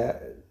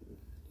where,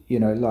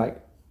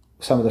 like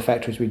some of the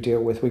factories we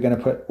deal with, we're going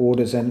to put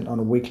orders in on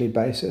a weekly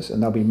basis,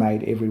 and they'll be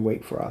made every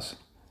week for us.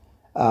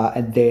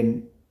 And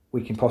then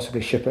we can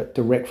possibly ship it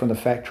direct from the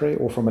factory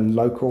or from a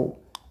local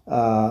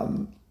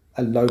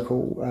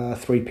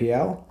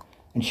 3PL,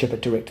 and ship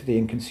it direct to the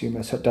end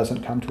consumer, so it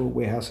doesn't come to a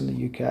warehouse in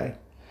the UK.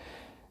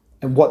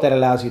 And what that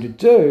allows you to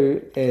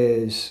do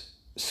is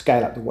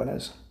scale up the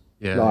winners.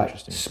 Yeah, like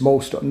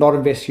small stock, not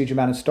invest huge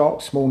amount of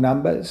stock, small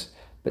numbers,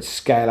 but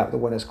scale up the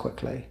winners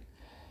quickly.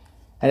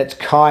 And it's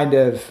kind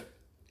of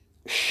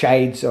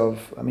shades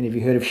of, I mean, have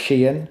you heard of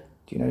Shein?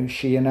 Do you know who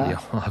Shein are?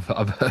 Yeah,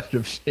 I've heard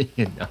of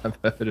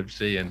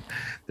Shein.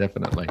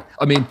 Definitely.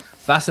 I mean,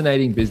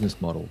 fascinating business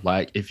model.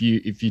 Like, if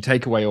you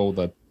take away all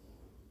the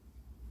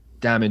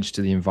damage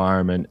to the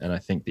environment, and I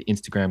think the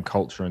Instagram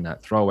culture and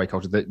that throwaway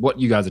culture, that what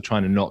you guys are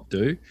trying to not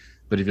do,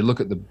 but if you look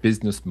at the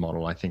business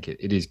model, I think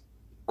it is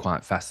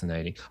quite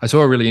fascinating. I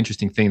saw a really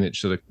interesting thing that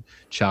sort of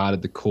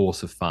charted the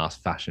course of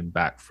fast fashion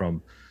back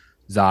from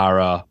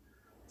Zara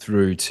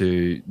through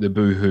to the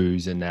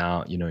Boohoo's, and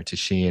now to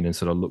Shein, and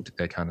sort of looked at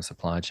their kind of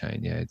supply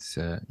chain. It's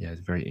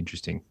very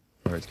interesting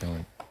where it's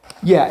going.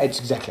 Yeah,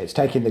 it's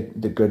taking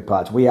the good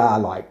parts. We are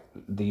like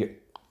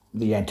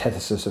the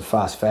antithesis of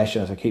fast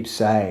fashion, as I keep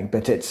saying,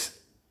 but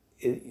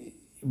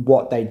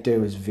what they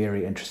do is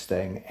very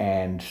interesting,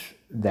 and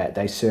that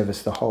they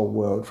service the whole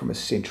world from a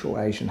Central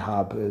Asian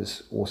hub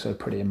is also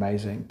pretty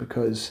amazing,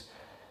 because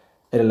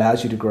it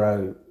allows you to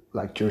grow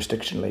like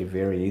jurisdictionally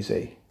very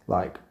easy.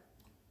 Like,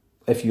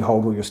 if you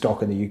hold all your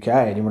stock in the UK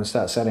and you want to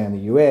start selling in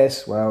the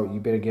US, well,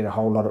 you better get a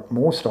whole lot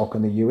more stock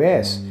in the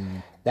US.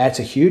 That's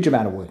a huge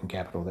amount of working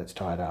capital that's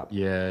tied up.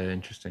 Yeah,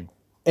 interesting.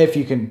 If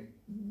you can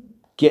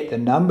get the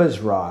numbers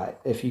right,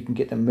 if you can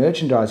get the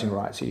merchandising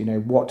right, so you know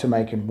what to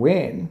make and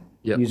when,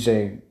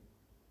 using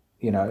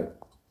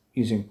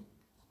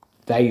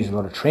they use a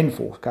lot of trend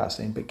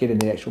forecasting, but getting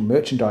the actual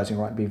merchandising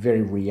right and be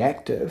very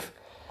reactive,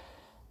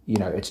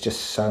 it's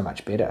just so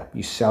much better.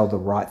 You sell the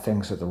right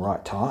things at the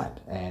right time,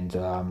 and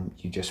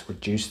you just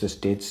reduce this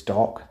dead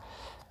stock.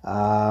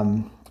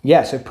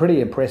 So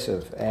pretty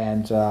impressive,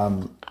 and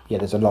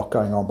there's a lot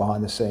going on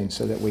behind the scenes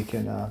so that we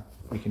can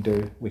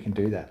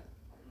do that.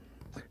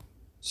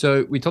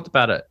 So we talked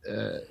about it,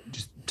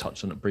 just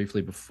touched on it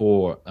briefly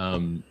before,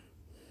 and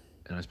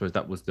I suppose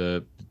that was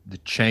the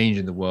change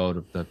in the world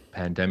of the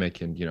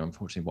pandemic, and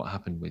unfortunately what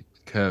happened with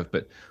Curve.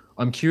 But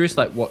I'm curious,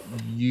 like what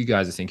you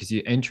guys are seeing, because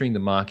you're entering the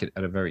market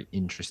at a very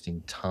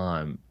interesting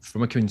time.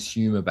 From a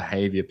consumer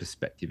behavior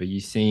perspective, are you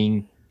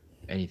seeing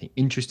anything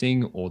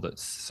interesting or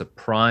that's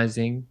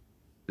surprising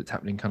that's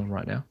happening kind of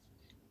right now?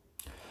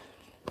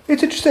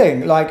 It's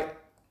interesting. Like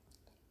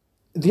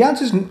the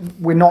answer is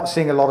we're not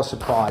seeing a lot of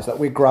surprise. Like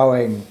we're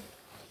growing,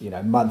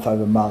 month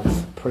over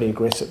month pretty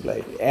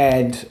aggressively,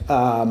 and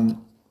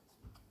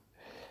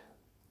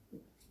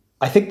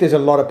I think there's a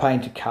lot of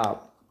pain to come,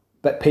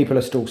 but people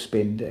are still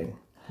spending.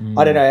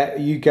 I don't know.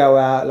 You go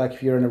out, like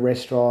if you're in a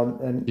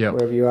restaurant and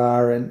wherever you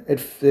are, and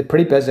they're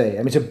pretty busy. I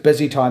mean, it's a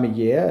busy time of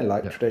year,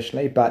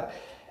 traditionally, but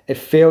it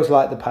feels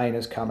like the pain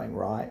is coming,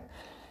 right?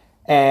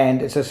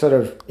 And it's a sort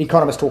of,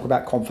 economists talk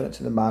about confidence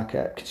in the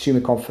market,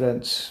 consumer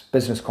confidence,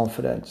 business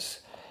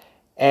confidence.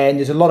 And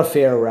there's a lot of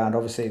fear around.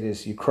 Obviously,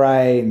 there's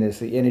Ukraine, there's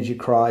the energy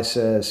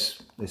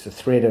crisis, there's the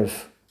threat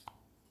of,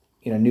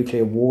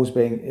 nuclear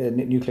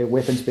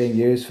weapons being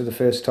used for the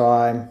first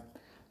time.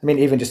 I mean,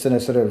 even just in a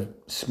sort of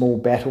small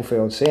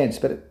battlefield sense,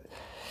 but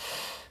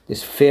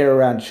there's fear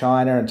around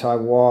China and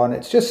Taiwan.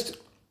 It's just,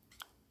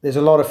 there's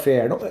a lot of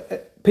fear.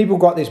 People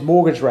got these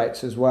mortgage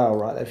rates as well,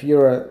 right? If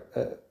you're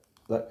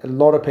a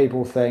lot of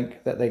people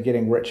think that they're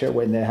getting richer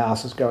when their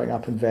house is going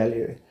up in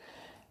value,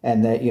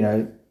 and that,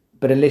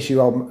 but unless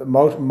you own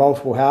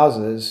multiple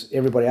houses,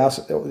 everybody else,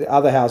 the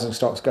other housing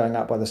stock's going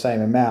up by the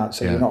same amount,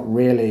 so you're not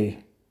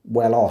really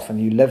well off, and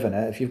you live in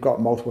it. If you've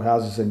got multiple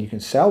houses and you can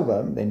sell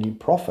them, then you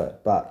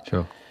profit. But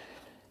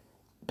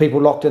people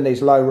locked in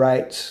these low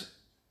rates.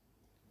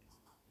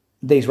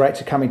 These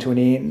rates are coming to an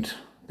end.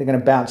 They're going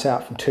to bounce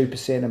out from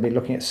 2% and be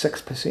looking at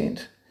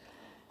 6%.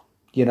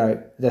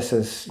 This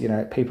is,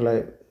 people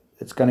are,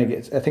 it's going to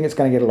get, I think it's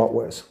going to get a lot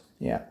worse.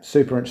 Yeah,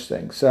 super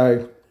interesting.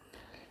 So,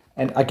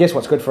 and I guess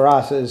what's good for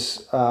us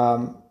is,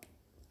 none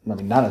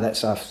of that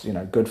stuff's,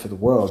 good for the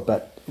world,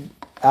 but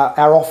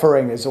our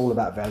offering is all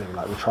about value.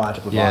 Like we try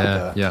to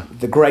provide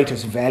the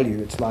greatest value.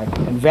 It's like,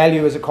 and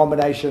value is a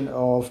combination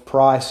of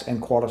price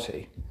and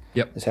quality.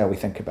 Yep. Is how we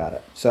think about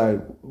it.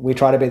 So we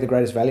try to be the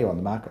greatest value on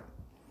the market.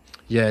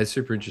 Yeah, it's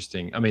super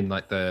interesting. I mean,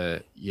 like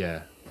the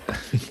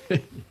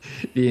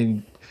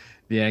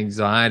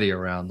anxiety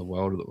around the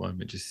world at the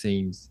moment just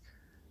seems,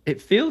 it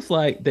feels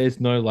like there's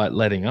no like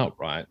letting up,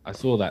 right? I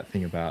saw that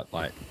thing about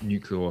like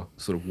nuclear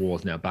sort of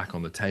wars now back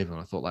on the table,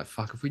 and I thought like,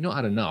 fuck, if we not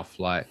had enough,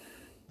 like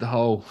the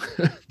whole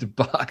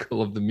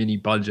debacle of the mini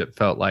budget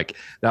felt like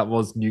that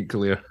was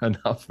nuclear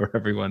enough for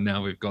everyone.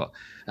 Now we've got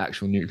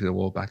actual nuclear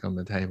war back on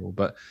the table.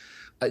 But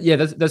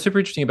that's super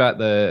interesting about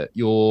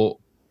your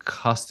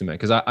customer,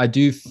 because I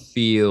do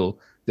feel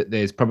that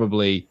there's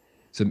probably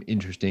some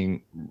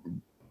interesting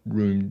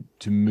room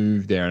to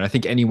move there, and I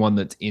think anyone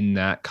that's in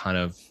that kind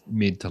of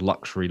mid to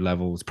luxury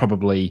level is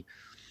probably,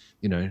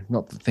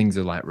 not that things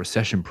are like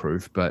recession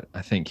proof, but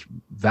I think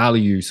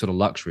value sort of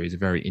luxury is a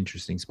very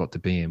interesting spot to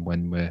be in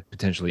when we're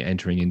potentially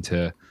entering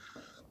into,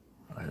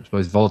 I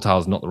suppose volatile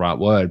is not the right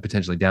word,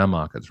 potentially down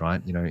markets,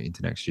 right?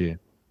 Into next year.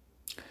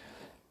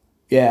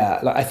 Yeah,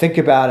 like I think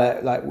about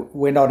it, like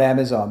we're not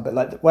Amazon, but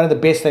like one of the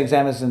best things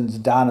Amazon's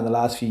done in the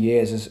last few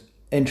years is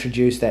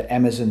introduce that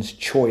Amazon's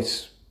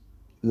Choice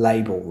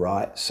label,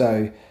 right?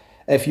 So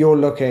if you're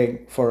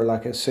looking for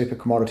like a super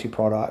commodity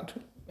product,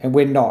 and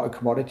we're not a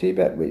commodity,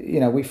 but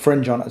we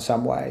fringe on it in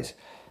some ways,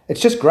 it's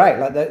just great.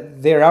 Like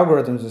their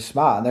algorithms are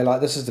smart, and they're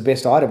like, this is the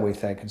best item, we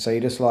think. And so you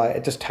just like,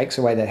 it just takes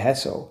away that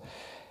hassle.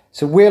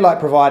 So we're like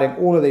providing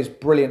all of these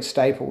brilliant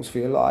staples for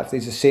your life,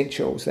 these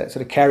essentials that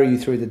sort of carry you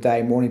through the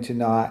day, morning to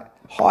night,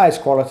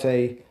 highest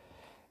quality,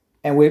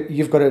 and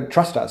you've got to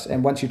trust us.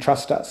 And once you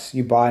trust us,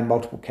 you buy in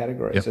multiple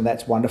categories, and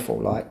that's wonderful.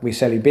 Like we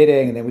sell you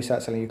bedding, and then we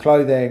start selling you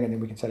clothing, and then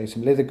we can sell you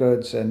some leather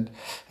goods, and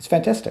it's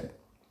fantastic.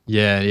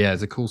 Yeah,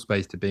 it's a cool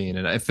space to be in,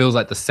 and it feels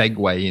like the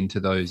segue into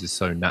those is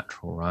so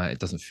natural, right? It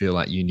doesn't feel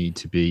like you need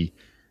to be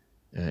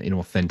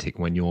inauthentic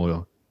when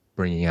you're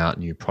bringing out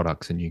new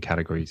products and new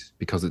categories,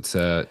 because it's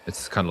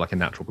kind of like a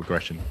natural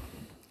progression.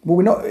 Well,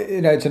 we're not,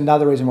 it's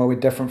another reason why we're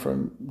different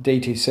from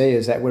DTC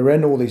is that we're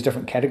in all these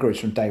different categories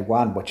from day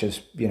one, which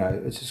is,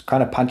 it's this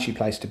kind of punchy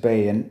place to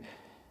be. And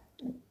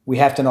we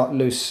have to not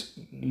lose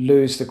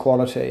the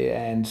quality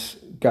and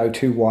go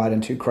too wide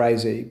and too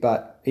crazy.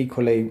 But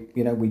equally,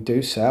 we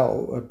do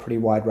sell a pretty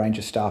wide range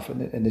of stuff,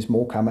 and there's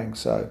more coming.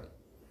 So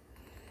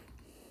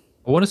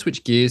I want to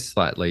switch gears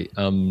slightly.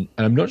 And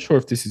I'm not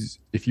sure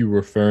if you were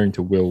referring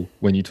to Will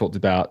when you talked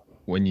about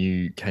when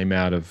you came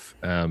out of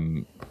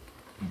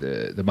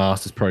the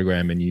master's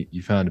program and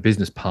you found a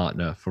business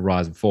partner for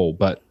Rise and Fall,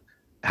 but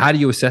how do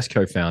you assess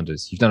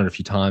co-founders? You've done it a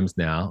few times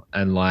now,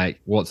 and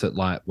like, what's it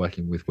like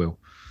working with Will?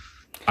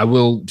 I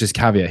will just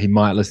caveat, he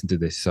might listen to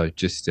this, so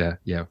just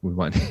we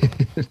might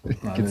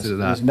consider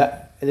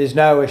that. There's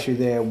no issue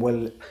there.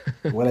 Will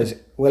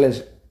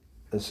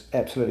is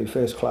absolutely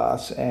first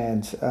class,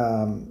 and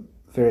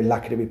very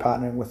lucky to be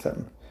partnering with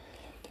him.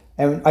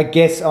 And I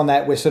guess on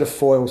that, we're sort of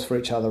foils for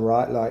each other,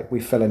 right? Like we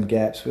fill in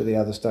gaps where the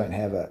others don't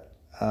have it.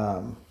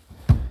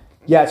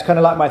 It's kind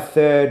of like my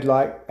third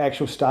like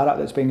actual startup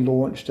that's been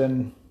launched,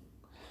 and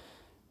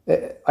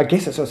I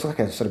guess it's like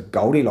a sort of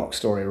Goldilocks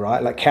story,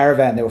 right? Like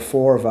Caravan, there were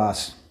 4 of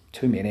us,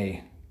 too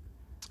many.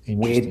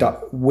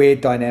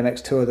 Weird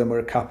dynamics. 2 of them were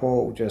a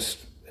couple,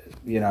 just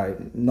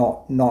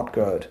not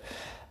good.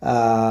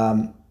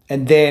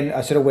 And then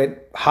I sort of went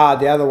hard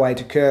the other way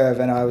to Curve,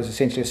 and I was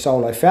essentially a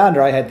solo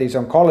founder. I had these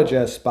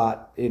oncologists,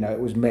 but it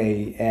was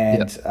me,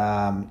 and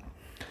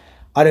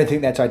I don't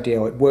think that's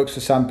ideal. It works for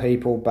some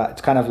people, but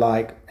it's kind of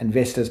like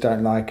investors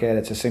don't like it.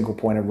 It's a single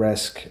point of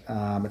risk.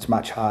 It's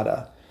much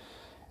harder.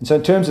 And so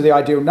in terms of the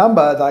ideal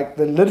number, like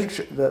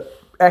the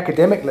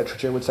academic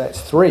literature would say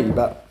it's 3,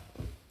 but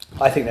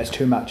I think that's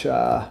too much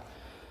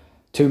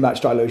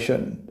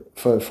dilution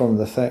from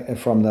the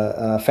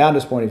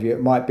founder's point of view.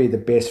 It might be the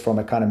best from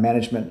a kind of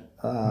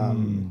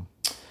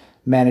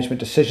management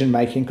decision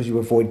making, because you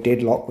avoid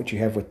deadlock, which you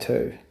have with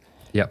 2.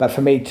 Yeah. But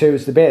for me, 2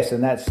 is the best,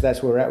 and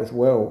that's where we're at with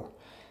Will.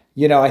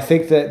 I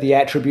think that the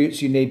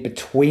attributes you need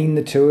between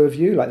the 2 of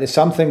you, like there's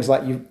some things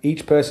like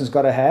each person's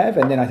got to have,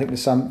 and then I think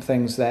there's some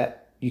things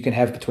that you can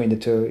have between the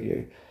 2 of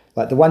you.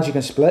 Like the ones you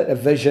can split, a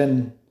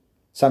vision,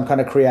 some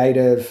kind of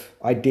creative,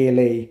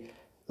 ideally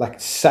like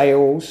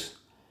sales,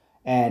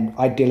 and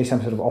ideally some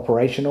sort of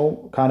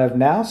operational kind of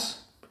nous,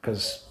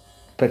 because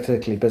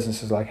particularly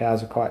businesses like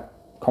ours are quite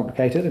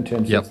complicated in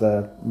terms of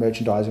the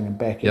merchandising and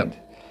back end.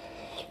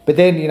 But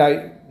then,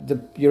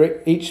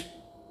 each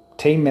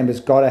team member's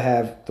got to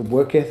have the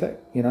work ethic.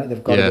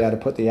 They've got to be able to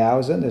put the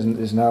hours in.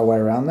 There's no way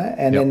around that.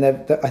 And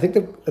then I think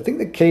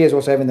the key is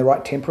also having the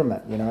right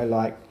temperament.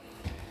 Like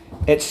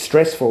it's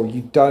stressful.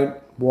 You don't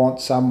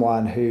want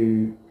someone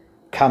who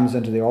comes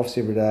into the office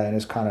every day and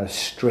is kind of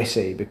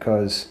stressy,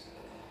 because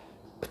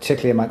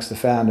particularly amongst the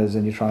founders,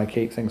 and you're trying to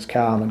keep things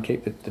calm and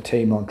keep the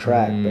team on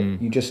track,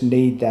 but you just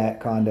need that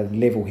kind of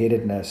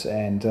level-headedness,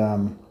 and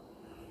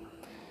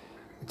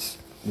it's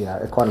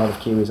quite a lot of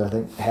Kiwis I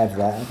think have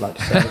that. I'd like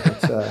to say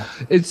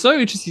it's so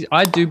interesting.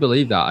 I do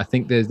believe that. I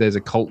think there's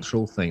a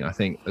cultural thing. I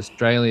think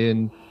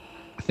Australian,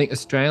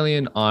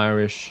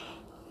 Irish,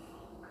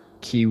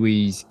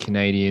 Kiwis,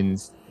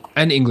 Canadians,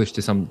 and English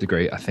to some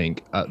degree, I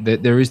think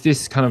there is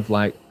this kind of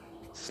like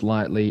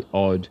slightly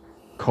odd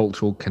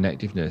cultural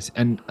connectiveness,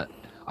 and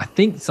I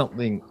think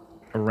something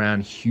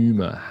around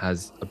humor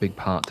has a big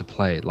part to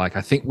play. Like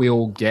I think we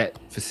all get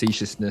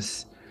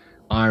facetiousness,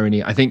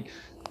 irony. I think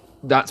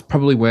that's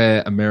probably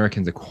where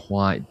Americans are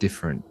quite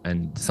different,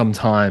 and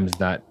sometimes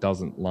that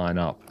doesn't line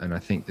up. And I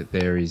think that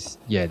there's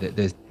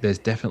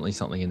definitely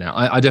something in that.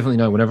 I definitely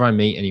know whenever I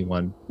meet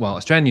anyone, well,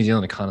 Australia and New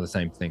Zealand are kind of the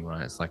same thing,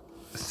 right? It's like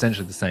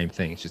essentially the same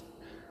thing. It's just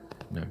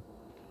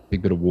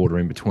big bit of water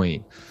in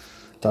between.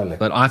 Totally.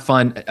 But I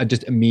find I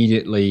just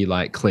immediately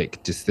like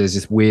click. Just there's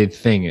this weird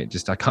thing.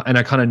 I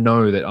kind of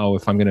know that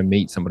if I'm gonna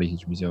meet somebody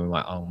who's from New Zealand,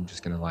 like I'll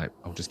just get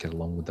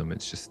along with them.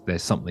 It's just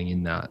there's something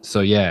in that.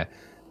 So yeah.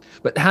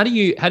 But how do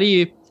you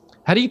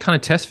kind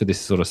of test for this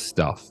sort of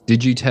stuff?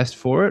 Did you test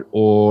for it,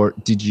 or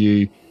did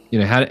you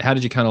how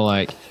did you kind of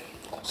like?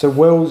 So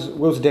Will's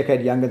a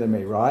decade younger than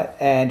me, right?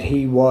 And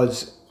he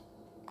was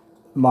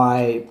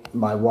my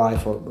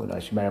wife, or well,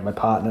 she married my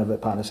partner,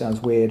 but partner sounds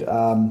weird.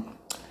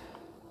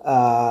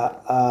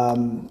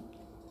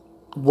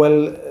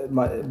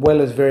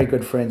 Will is very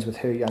good friends with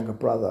her younger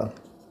brother,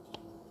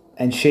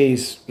 and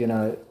she's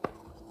an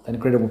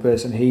incredible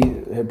person.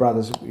 Her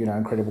brother's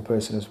incredible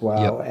person as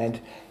well. Yep. And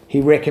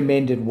he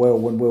recommended Will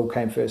when Will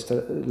came first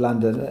to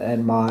London,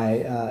 and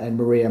and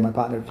Maria, my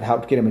partner,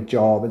 helped get him a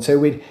job. And so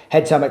we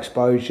had some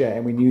exposure,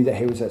 and we knew that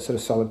he was that sort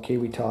of solid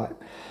Kiwi type.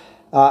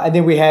 And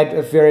then we had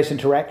various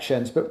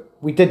interactions, but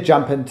we did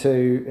jump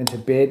into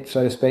bed,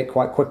 so to speak,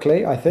 quite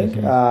quickly, I think.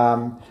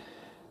 Mm-hmm.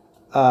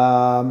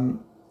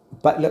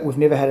 But look, we've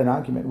never had an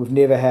argument. We've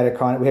never had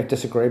we have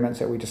disagreements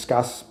that we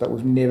discuss, but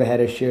we've never had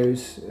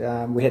issues.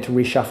 We had to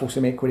reshuffle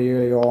some equity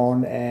early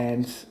on,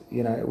 and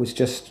it's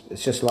just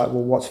like,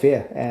 well, what's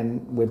fair?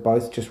 And we're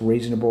both just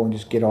reasonable and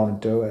just get on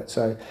and do it.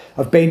 So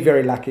I've been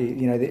very lucky.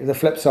 The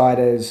flip side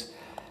is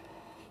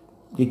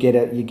you get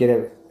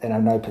it. And I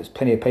know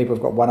plenty of people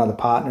have got one other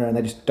partner and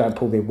they just don't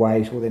pull their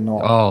weight, or they're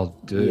not. Oh,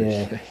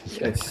 dude.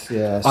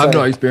 Yeah. I've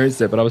not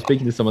experienced it, but I was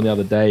speaking to someone the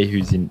other day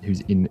who's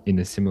in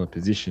a similar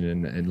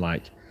position, and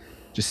like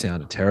just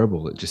sounded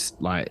terrible. It just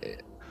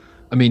like,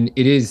 I mean,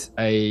 it's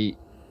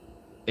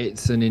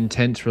an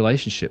intense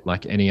relationship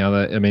like any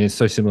other. I mean, it's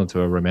so similar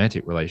to a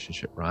romantic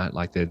relationship, right?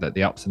 Like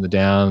the ups and the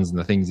downs and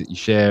the things that you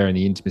share and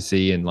the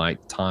intimacy and like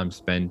time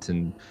spent.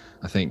 And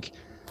I think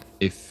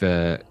if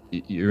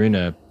you're in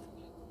a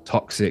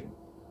toxic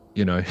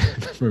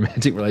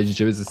romantic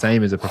relationship, is the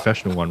same as a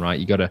professional one, right?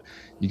 You gotta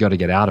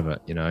get out of it,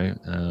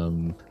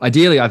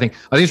 ideally. I think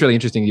it's really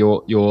interesting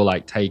your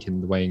like take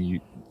and the way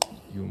you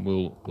and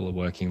Will are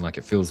working. Like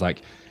it feels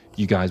like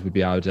you guys would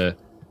be able to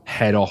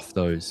head off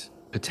those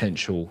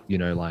potential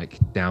like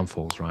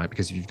downfalls, right?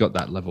 Because if you've got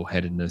that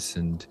level-headedness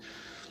and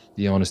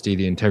the honesty,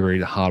 the integrity,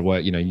 the hard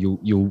work,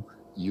 you'll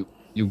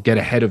get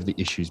ahead of the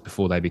issues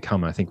before they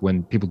become. I think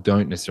when people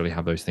don't necessarily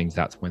have those things,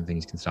 that's when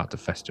things can start to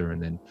fester,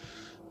 and then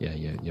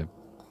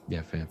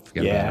yeah, fair.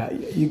 Forget about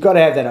it. You've got to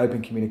have that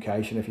open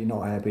communication. If you're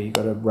not happy, you've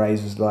got to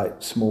raise like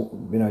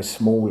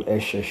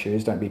small-ish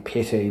issues. Don't be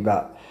petty,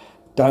 but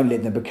don't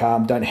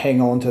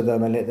hang on to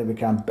them and let them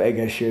become big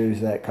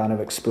issues that kind of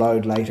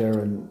explode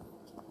later. And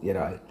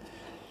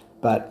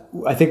but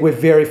I think we're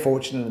very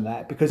fortunate in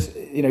that, because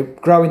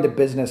growing the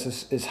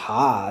business is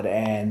hard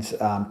and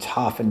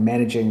tough, and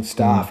managing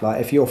staff. Like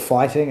if you're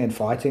fighting in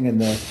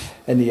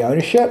the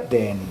ownership,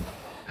 then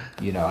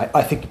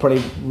I think you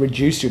probably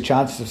reduce your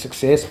chances of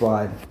success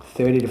by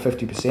 30 to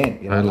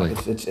 50%. Totally.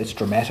 It's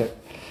dramatic.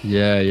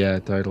 Yeah,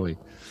 totally.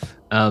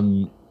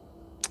 I've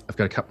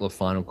got a couple of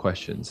final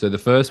questions. So the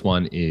first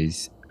one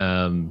is,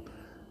 I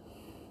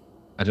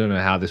don't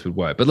know how this would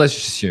work, but let's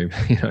just assume,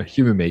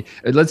 human me.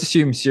 Let's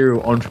assume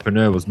serial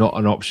entrepreneur was not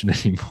an option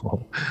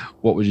anymore.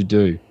 What would you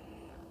do?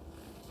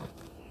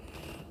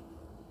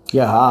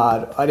 Yeah,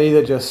 hard. I'd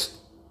either just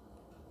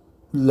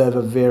live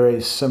a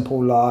very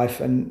simple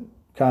life and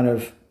kind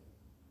of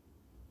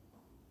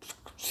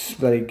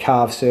really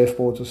carve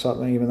surfboards or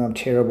something, even though I'm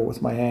terrible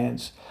with my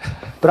hands.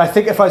 But I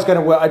think if I was going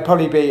to work, I'd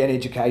probably be in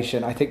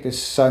education. I think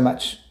there's so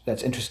much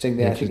that's interesting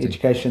there. I think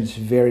education's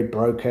very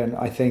broken.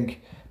 I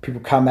think people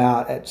come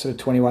out at sort of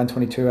 21,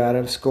 22 out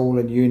of school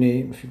and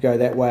uni, if you go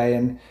that way,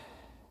 and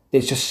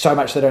there's just so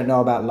much they don't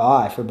know about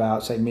life,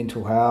 about, say,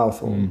 mental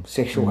health or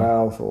sexual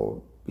health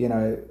or,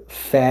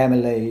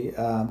 family,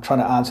 trying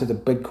to answer the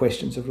big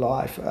questions of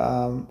life.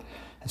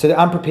 And so they're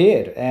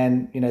unprepared,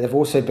 and, they've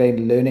also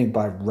been learning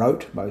by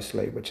rote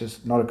mostly, which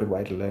is not a good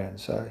way to learn.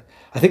 So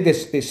I think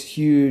there's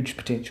huge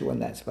potential in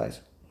that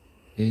space.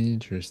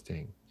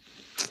 Interesting.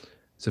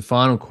 So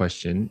final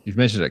question, you've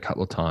mentioned it a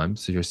couple of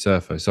times, so you're a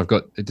surfer. So I've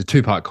got a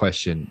 2-part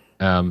question.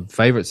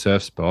 Favorite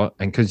surf spot,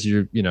 and because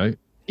you're,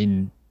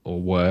 in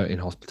or were in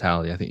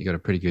hospitality, I think you got a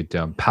pretty good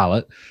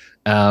palate.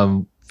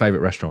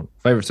 Favorite restaurant,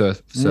 favorite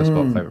surf spot,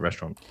 favorite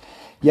restaurant.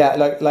 Yeah,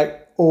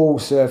 like all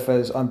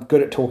surfers, I'm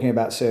good at talking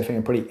about surfing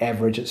and pretty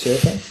average at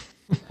surfing.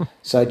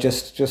 So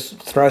just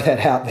throw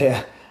that out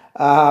there.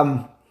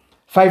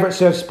 Favorite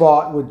surf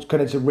spot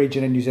it's a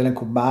region in New Zealand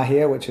called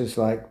Mahia, which is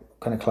like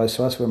kind of close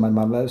to us where my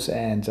mum lives,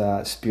 and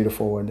it's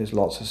beautiful and there's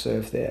lots of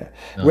surf there.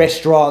 Oh.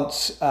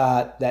 Restaurants,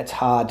 that's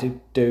hard to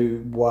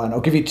do one.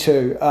 I'll give you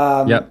 2.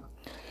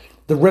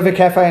 The River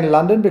Cafe in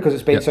London, because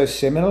it's been so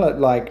seminal.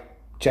 Like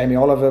Jamie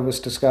Oliver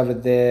was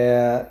discovered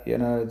there,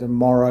 the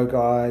Morrow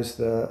guys,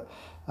 the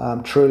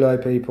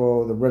Trullo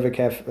people, the River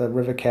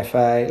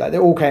Cafe, like they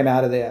all came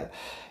out of there.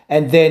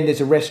 And then there's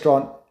a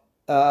restaurant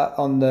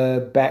on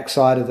the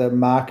backside of the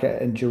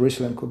market in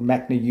Jerusalem called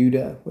Makna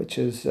Yehuda, which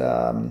is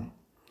a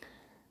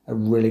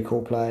really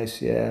cool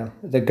place. Yeah,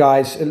 the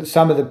guys,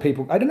 some of the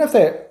people, I don't know if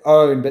they're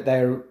owned, but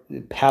they're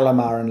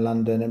Palomar in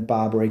London and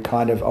Barbary,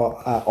 kind of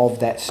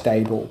that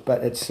stable.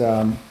 But it's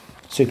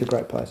super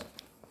great place.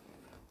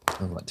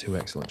 Sounds like 2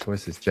 excellent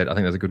choices, Jed. I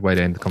think that's a good way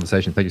to end the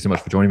conversation. Thank you so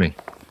much for joining me.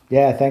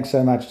 Yeah, thanks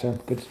so much, Tim.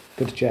 Good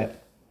to chat.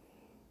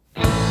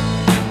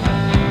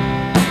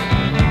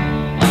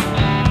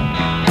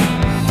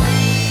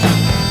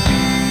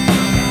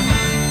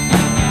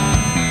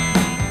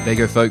 There you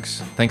go,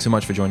 folks. Thanks so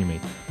much for joining me.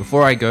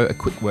 Before I go, a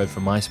quick word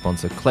from my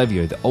sponsor,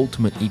 Klaviyo, the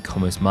ultimate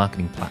e-commerce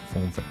marketing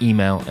platform for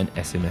email and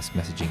SMS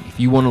messaging. If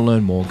you want to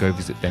learn more, go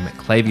visit them at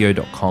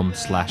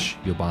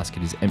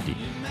klaviyo.com/yourbasketisempty.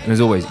 And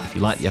as always, if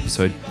you like the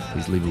episode,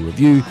 please leave a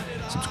review,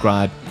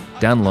 subscribe,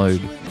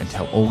 download, and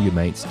tell all your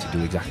mates to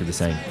do exactly the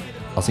same.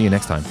 I'll see you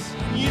next time.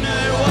 You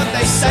know what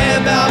they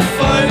say about